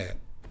going on here.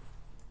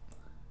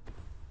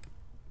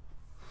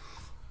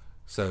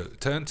 So,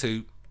 turn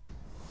 2.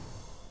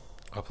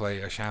 I'll play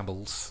a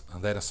Shambles,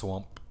 and then a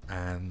Swamp,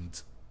 and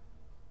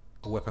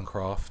a Weapon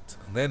Craft,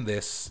 and then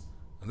this,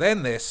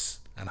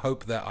 and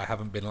hope that I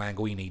haven't been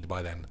Languini'd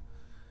by then.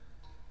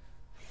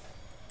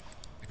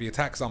 If he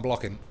attacks, I'm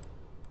blocking.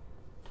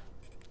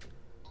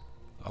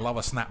 I love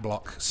a snap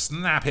block.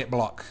 Snap it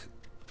block.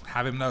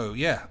 Have him know.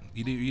 Yeah,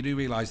 you do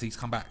realise he's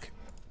come back.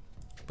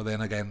 But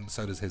then again,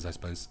 so does his, I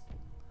suppose.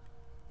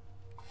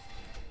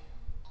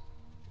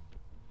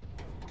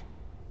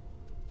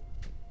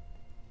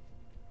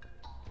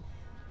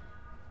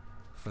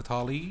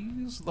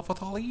 Fatales? The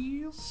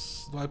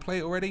Fatales? Do I play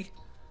it already?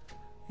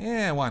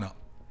 Yeah, why not?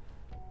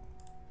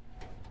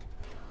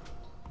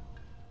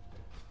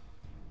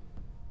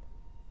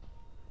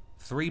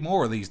 Three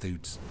more of these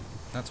dudes.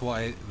 That's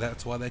why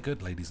they're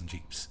good, ladies and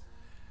jeeps.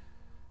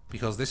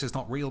 Because this is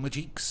not real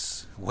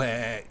Magiques,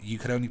 where you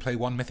could only play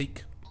one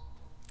Mythic.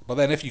 But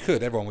then if you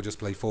could, everyone would just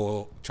play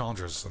 4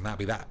 Chandras, and that'd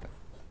be that.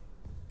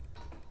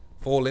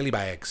 4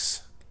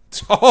 Lilybags.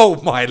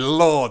 Oh my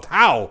lord,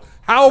 how?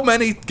 How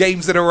many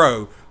games in a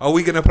row are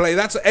we going to play?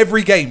 That's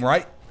every game,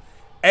 right?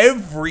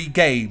 Every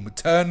game,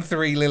 turn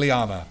 3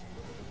 Liliana.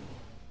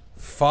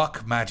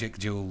 Fuck Magic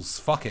Jewels.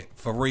 Fuck it,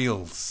 for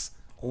reals.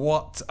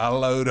 What a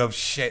load of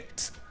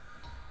shit.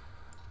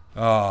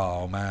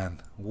 Oh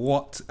man,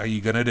 what are you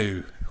going to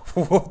do?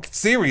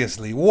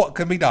 Seriously, what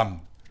can be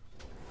done?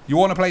 You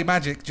want to play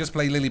Magic, just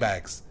play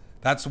Lilybags.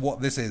 That's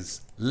what this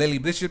is.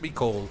 This should be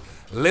called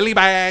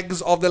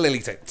Lilybags of the Lily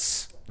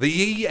Tits.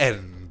 The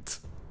end.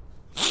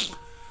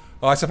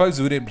 Well, I suppose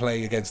we didn't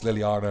play against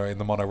Liliana in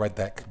the mono red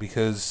deck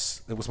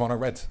because it was mono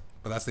red.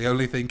 But that's the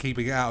only thing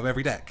keeping it out of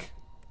every deck.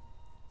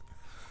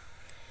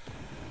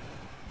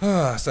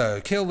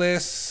 So, kill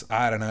this.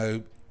 I don't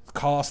know.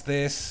 Cast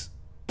this.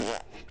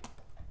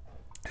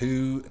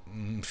 Who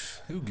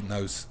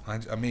knows?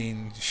 I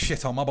mean,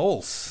 shit on my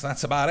balls.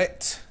 That's about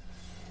it.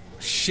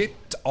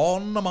 Shit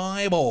on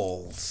my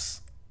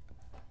balls.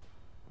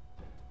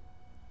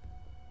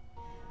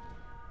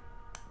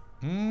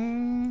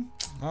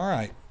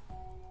 Alright.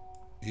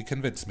 You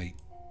convinced me.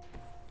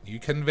 You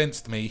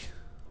convinced me.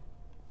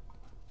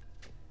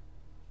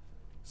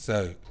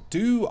 So,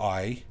 do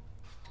I...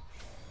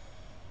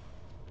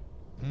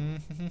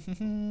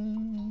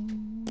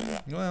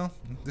 Well,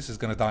 this is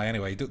going to die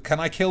anyway.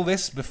 Can I kill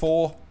this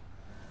before?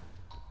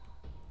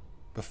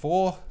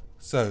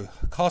 So,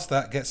 cast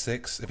that, get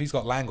 6. If he's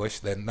got Languish,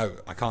 then no,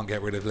 I can't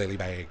get rid of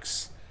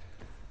Lilybags.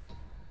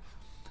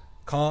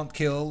 Can't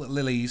kill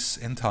lilies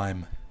in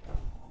time.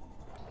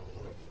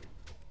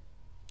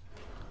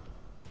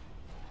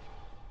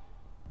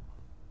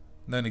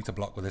 No need to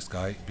block with this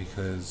guy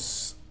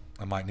because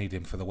I might need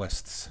him for the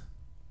Wests.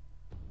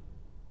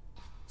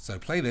 So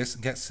play this,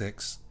 get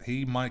 6.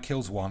 He might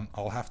kills 1.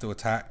 I'll have to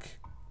attack,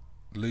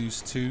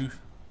 lose 2.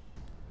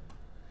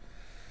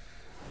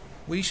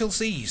 We shall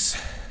seize.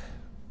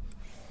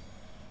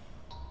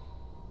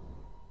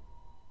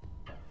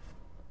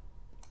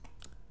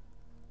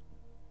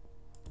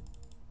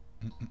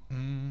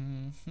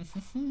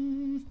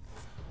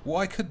 What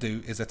I could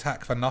do is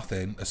attack for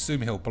nothing,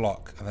 assume he'll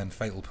block, and then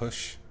fatal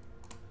push.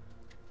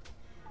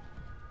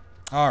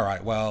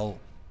 Alright, well,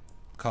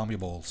 calm your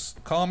balls.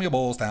 Calm your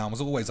balls down. It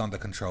was always under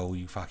control,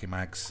 you fucking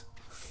mags.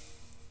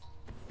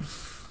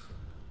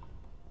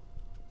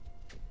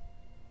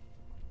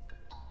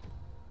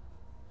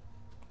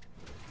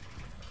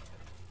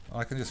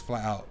 I can just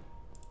flat out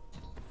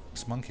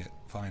smunk it.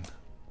 Fine.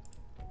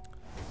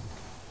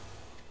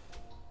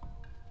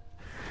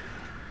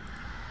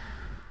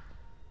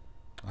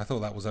 I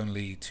thought that was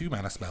only 2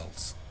 mana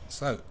spells.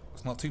 So,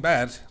 it's not too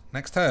bad.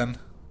 Next turn.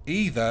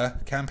 either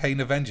Campaign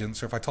of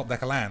Vengeance or if I top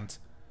deck a land,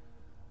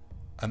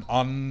 an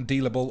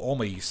undealable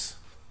armies.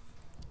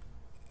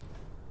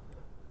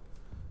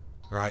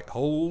 Right,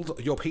 hold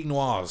your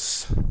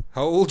Pinoirs.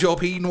 Hold your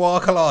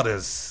Pinoir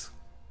Coladas.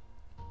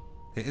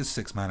 It is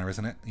 6 mana,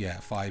 isn't it? Yeah,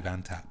 5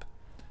 and tap.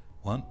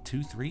 1,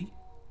 2, 3,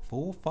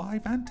 4,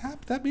 5 and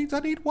tap. That means I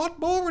need one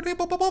more. I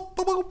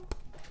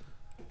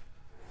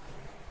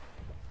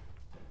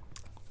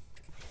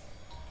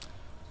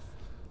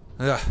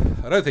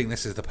don't think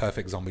this is the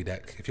perfect zombie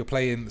deck. If you're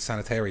playing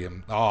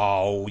Sanitarium...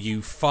 Oh,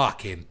 you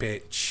fucking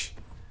bitch.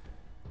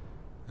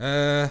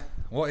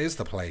 What is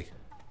the play?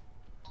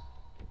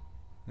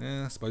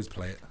 Yeah, I suppose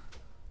play it.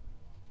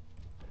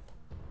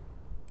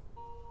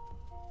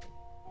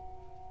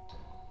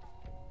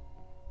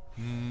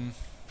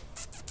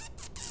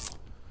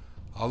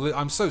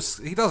 I'm so...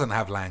 He doesn't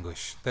have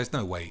Languish. There's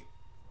no way.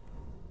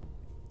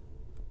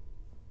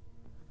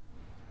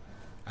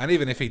 And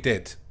even if he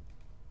did,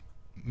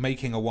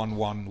 making a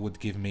 1-1 would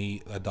give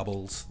me a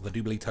doubles, the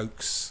doubly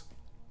tokes.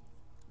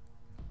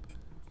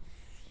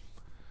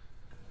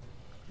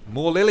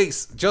 More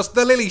lilies. Just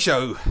the lily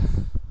show.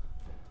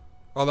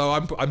 Although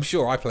I'm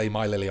sure I play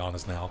my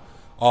Lilianas now.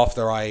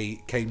 After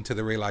I came to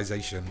the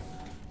realization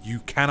you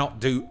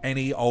cannot do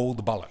any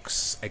old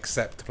bollocks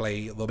except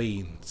play the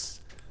beans.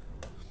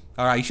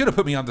 Alright, you should have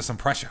put me under some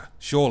pressure.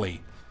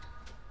 Surely.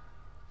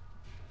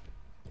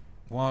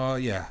 Well,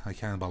 yeah, I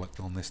can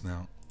bollock on this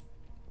now.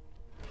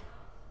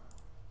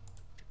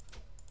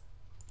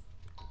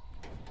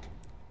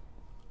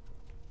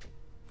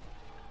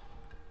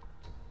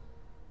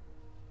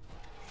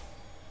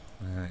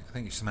 Alright, I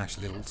think you smash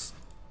Lils.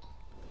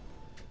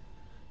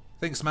 I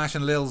think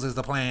smashing Lils is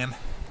the plan.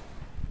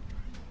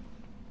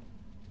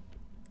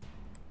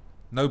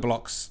 No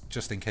blocks,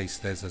 just in case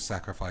there's a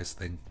sacrifice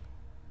thing.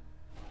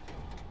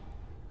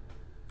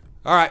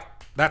 Alright,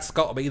 that's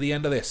got to be the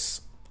end of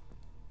this.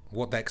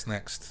 What deck's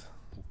next?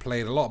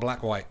 Played a lot of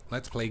black-white.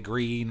 Let's play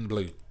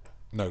green-blue.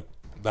 No,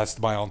 that's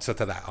my answer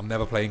to that. I'm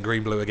never playing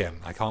green-blue again.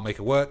 I can't make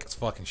it work. It's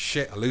fucking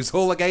shit. I lose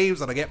all the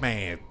games and I get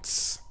mad.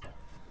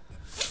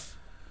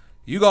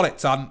 You got it,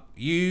 son.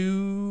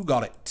 You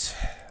got it.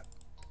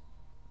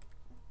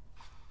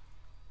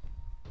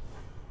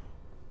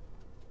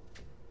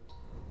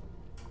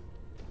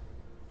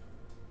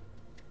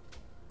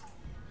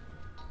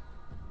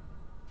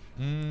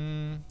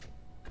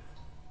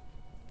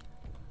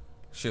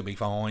 Should be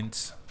fine.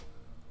 So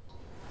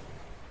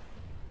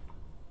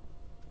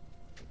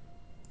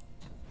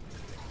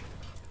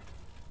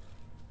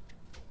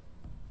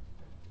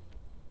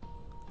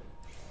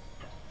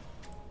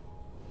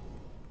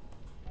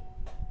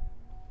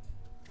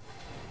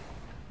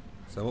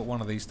what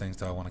one of these things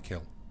do I want to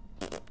kill?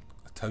 A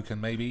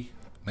token maybe?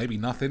 Maybe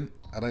nothing.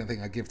 I don't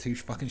think I give two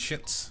fucking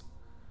shits.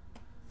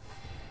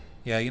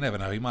 Yeah, you never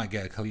know. He might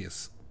get a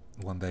Cletus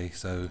one day,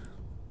 so...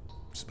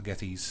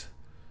 Spaghettis.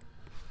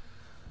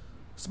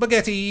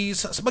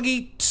 Spaghettis!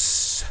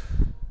 Spaghettis!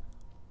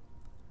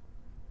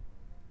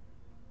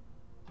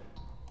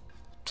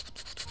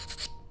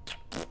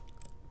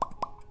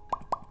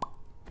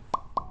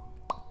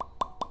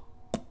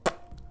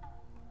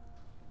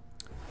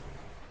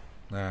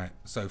 Alright,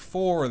 so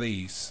 4 of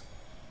these.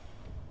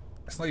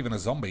 It's not even a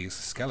zombie, it's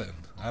a skeleton.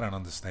 I don't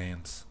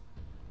understand.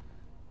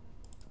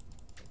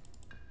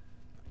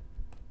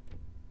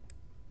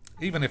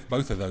 Even if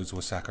both of those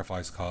were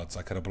sacrifice cards,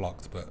 I could have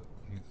blocked, but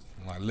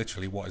like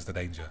literally, what is the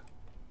danger?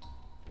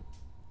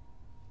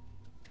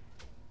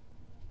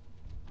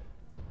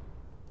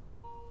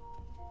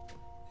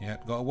 Yeah,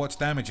 gotta watch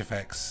damage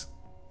effects.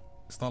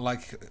 It's not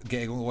like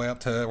getting all the way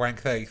up to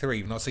rank 33.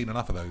 You've not seen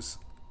enough of those.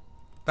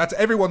 That's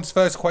everyone's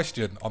first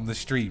question on the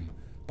stream,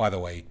 by the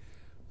way.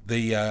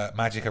 The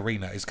Magic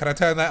Arena is, can I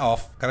turn that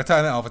off? Can I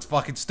turn that off? It's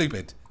fucking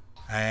stupid.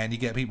 And you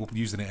get people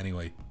using it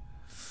anyway.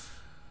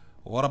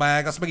 What a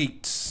bag of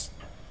spaghetti.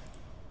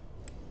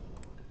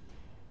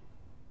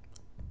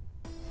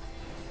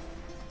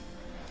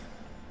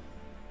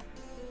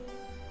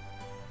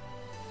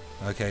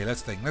 Okay,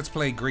 let's think. Let's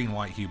play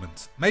green-white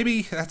humans.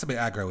 Maybe that's a bit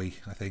aggro-y,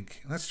 I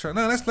think. Let's try.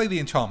 No, let's play the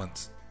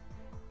enchantments.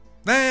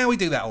 Nah, we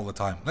do that all the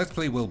time. Let's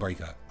play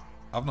Willbreaker.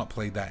 I've not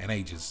played that in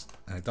ages,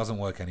 and it doesn't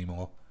work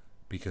anymore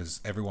because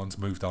everyone's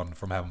moved on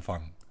from having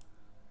fun.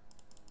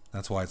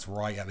 That's why it's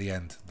right at the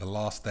end. The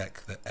last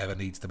deck that ever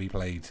needs to be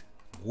played.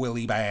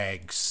 Willy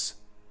Bags.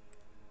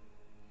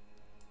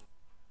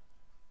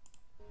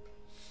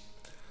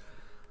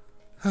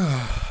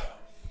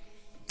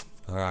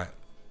 Alright.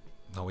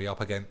 Are we up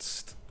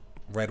against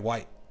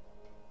red-white?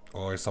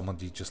 Or is someone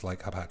just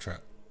like Hapatra?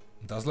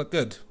 It does look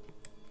good.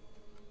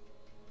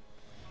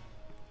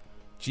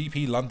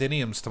 GP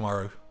Londiniums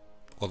tomorrow.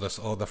 Or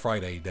the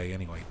Friday day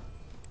anyway.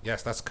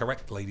 Yes, that's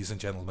correct, ladies and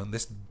gentlemen.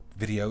 This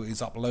video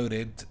is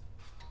uploaded.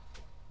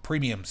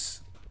 Premiums.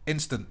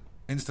 Instant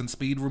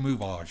speed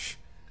removage.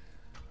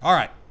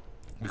 Alright.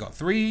 We got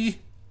 3.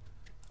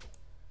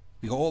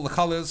 We got all the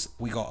colours.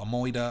 We got a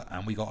Moida.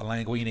 And we got a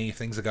Languini if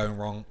things are going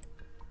wrong.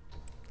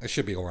 It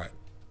should be alright.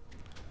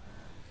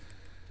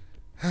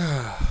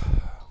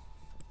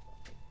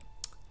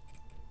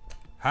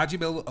 How'd you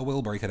build a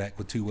will breaker deck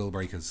with 2 will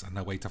breakers and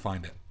no way to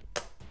find it?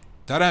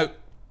 Don't know.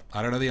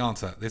 I don't know the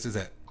answer. This is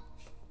it.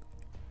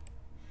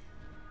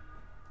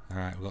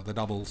 Alright, we've got the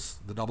doubles.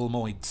 The double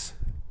moids.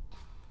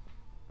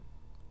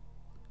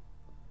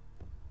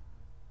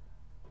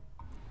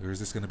 Or is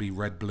this going to be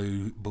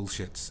red-blue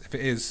bullshits? If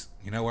it is,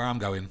 you know where I'm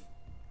going.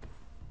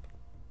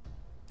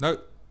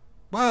 Nope.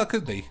 Well, it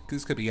could be.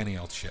 This could be any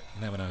old shit.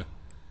 You never know.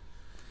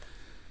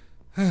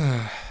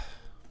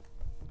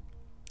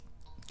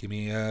 Give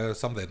me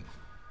something.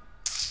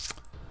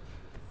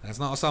 That's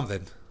not a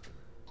something.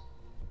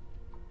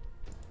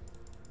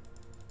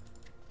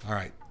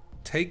 Alright.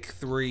 Take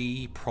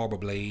 3,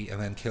 probably,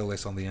 and then kill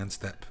this on the end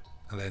step.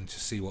 And then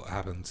just see what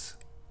happens.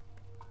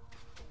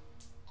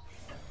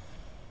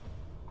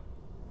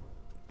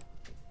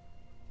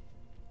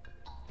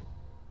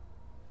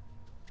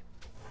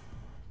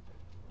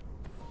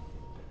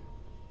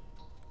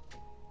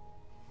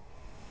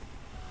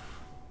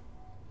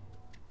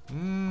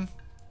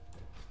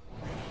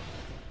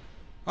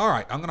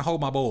 Alright, I'm going to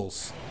hold my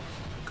balls.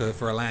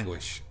 For a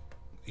languish.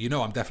 You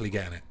know I'm definitely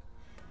getting it.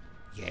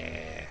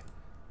 Yeah.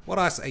 What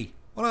do I say?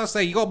 What do I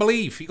say? You got to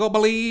believe. You got to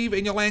believe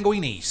in your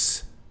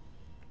languinies.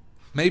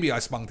 Maybe I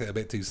spunked it a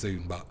bit too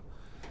soon, but...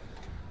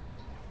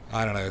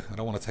 I don't know. I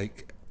don't want to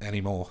take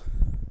any more.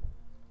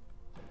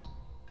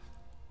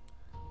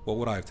 What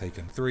would I have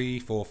taken? 3,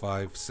 4,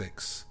 5,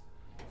 6.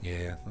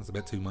 Yeah, that's a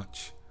bit too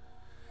much.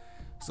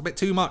 It's a bit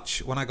too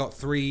much when I got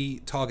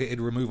 3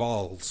 targeted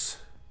removals.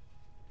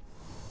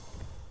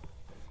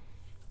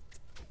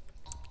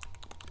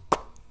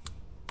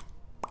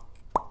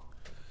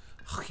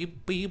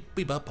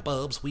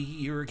 Bubs,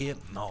 we're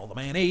getting all the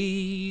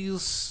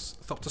mayonnaise.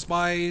 Thought to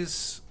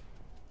spies.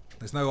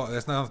 There's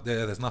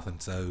nothing.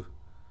 So,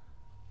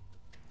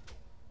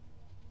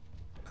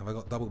 have I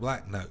got double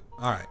black? No.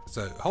 All right.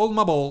 So, hold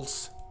my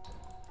balls.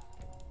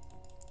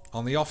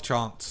 On the off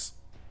chance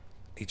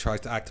he tries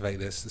to activate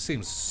this, it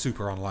seems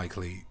super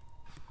unlikely.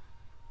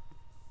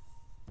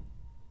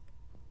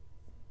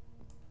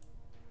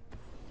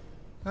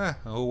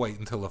 I'll wait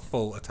until the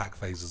full attack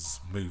phase is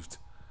moved.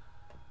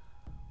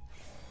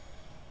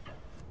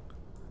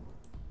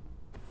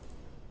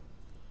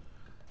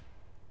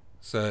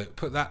 So,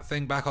 put that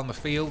thing back on the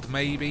field,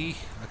 maybe.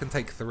 I can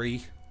take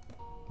 3.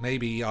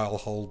 Maybe I'll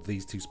hold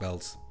these 2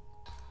 spells.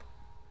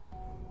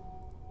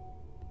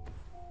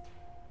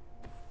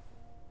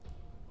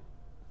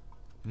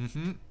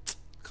 Can't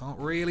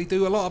really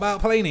do a lot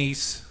about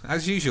Planies,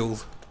 as usual.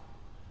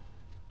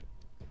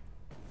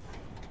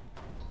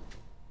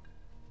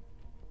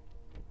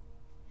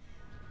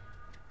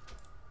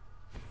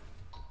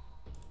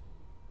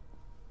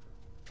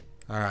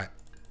 Alright.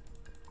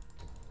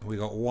 We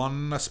got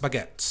 1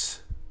 spaghetti.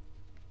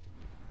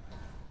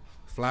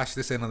 Flash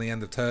this in on the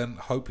end of turn.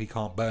 Hope he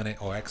can't burn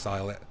it or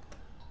exile it.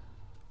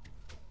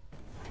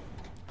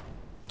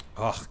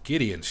 Oh,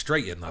 Gideon,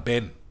 straight in the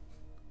bin.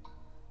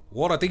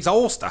 What a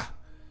disaster.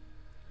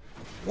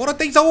 What a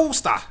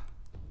disaster.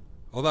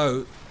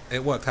 Although,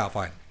 it worked out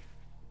fine.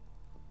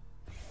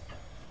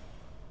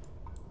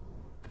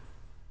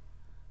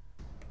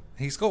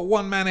 He's got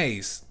 1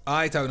 mayonnaise.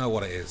 I don't know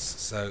what it is,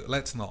 so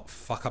let's not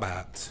fuck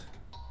about.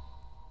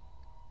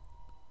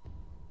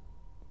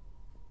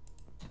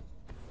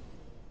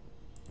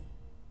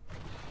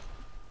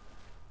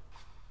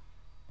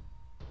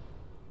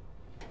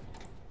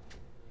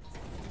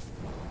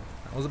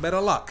 That was a bit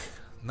of luck.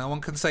 No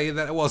one can say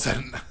that it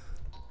wasn't.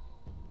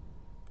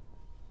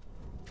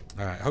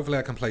 Alright, hopefully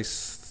I can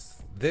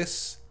place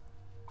this.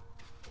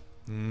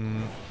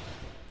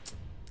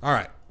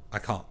 Alright, I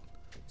can't.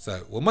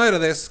 So, we'll murder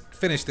this,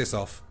 finish this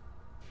off.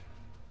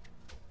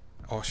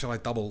 Or shall I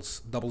double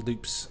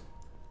dupes?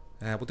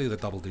 Yeah, we'll do the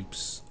double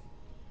dupes.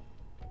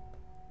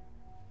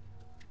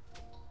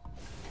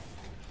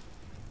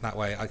 That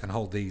way I can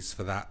hold these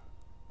for that,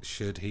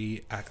 should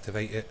he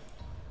activate it.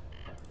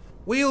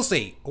 We'll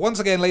see. Once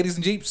again, ladies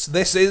and jeeps,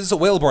 this is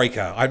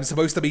Willbreaker. I'm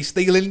supposed to be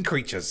stealing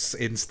creatures.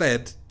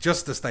 Instead,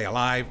 just to stay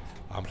alive,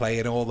 I'm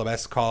playing all the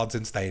best cards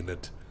in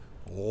Standard.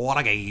 What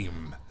a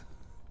game.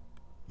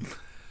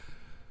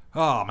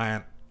 Oh,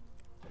 man.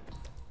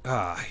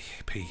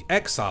 He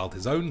exiled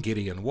his own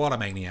Gideon. What a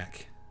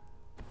maniac.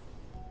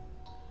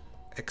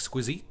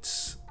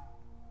 Exquisites.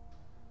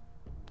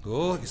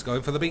 Oh, he's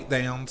going for the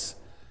beatdowns.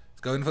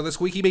 He's going for the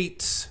squeaky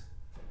beats.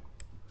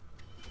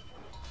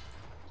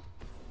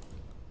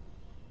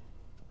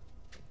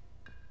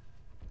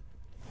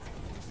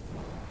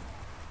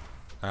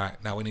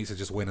 Alright, now we need to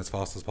just win as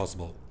fast as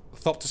possible.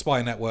 Thop to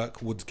Spy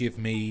Network would give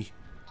me...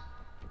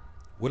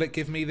 Will it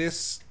give me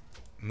this?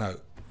 No,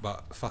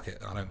 but fuck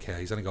it, I don't care.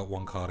 He's only got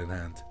 1 card in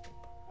hand.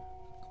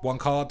 1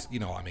 card? You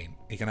know what I mean.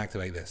 He can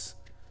activate this.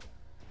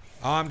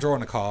 I'm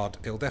drawing a card.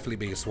 It'll definitely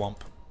be a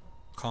swamp.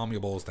 Calm your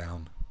balls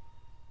down.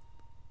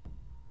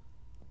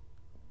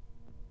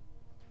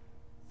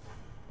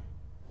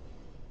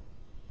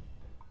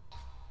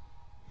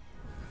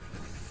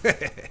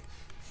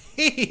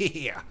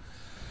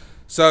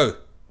 So,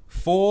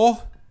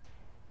 4.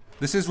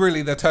 This is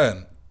really the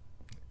turn.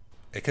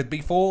 It could be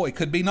 4, it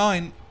could be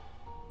 9.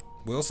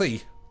 We'll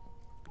see.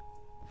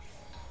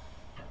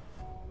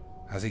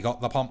 Has he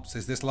got the pumps?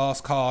 Is this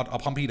last card a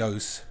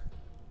Pumpidos?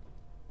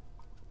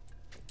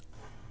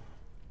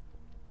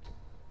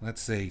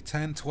 Let's see.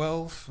 10,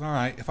 12.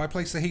 Alright, if I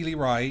place the Healy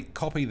right,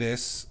 copy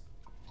this,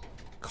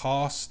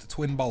 cast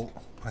Twin Bolt.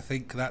 I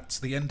think that's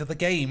the end of the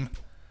game.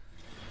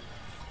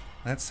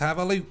 Let's have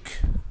a look.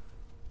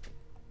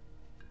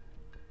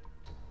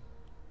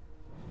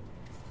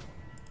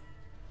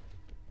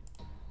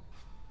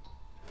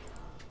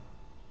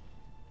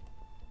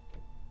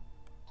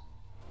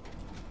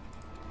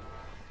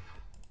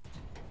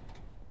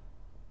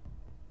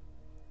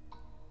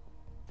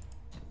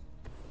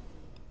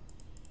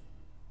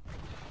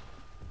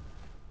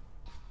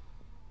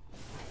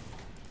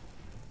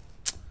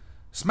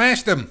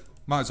 Smashed him!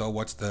 Might as well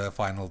watch the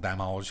final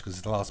damage because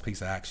it's the last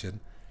piece of action.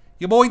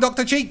 Your boy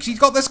Dr. Cheeks, he's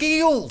got the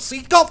skills!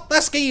 He's got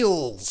the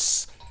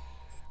skills!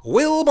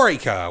 Will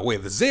Breaker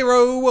with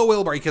 0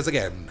 will breakers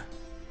again.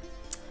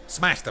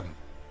 Smashed him.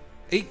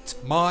 Eat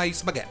my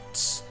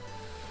spaghettis.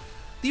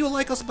 Do you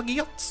like us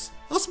spaghettis?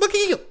 Us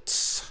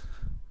spaghettis!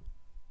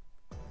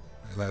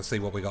 Let's see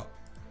what we got.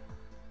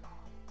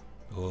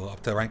 Oh,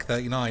 up to rank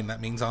 39,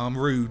 that means I'm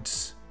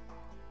rudes.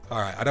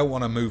 Alright, I don't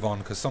want to move on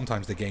because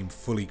sometimes the game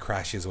fully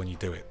crashes when you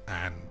do it,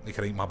 and it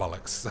can eat my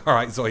bollocks.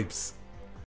 Alright, Zoips.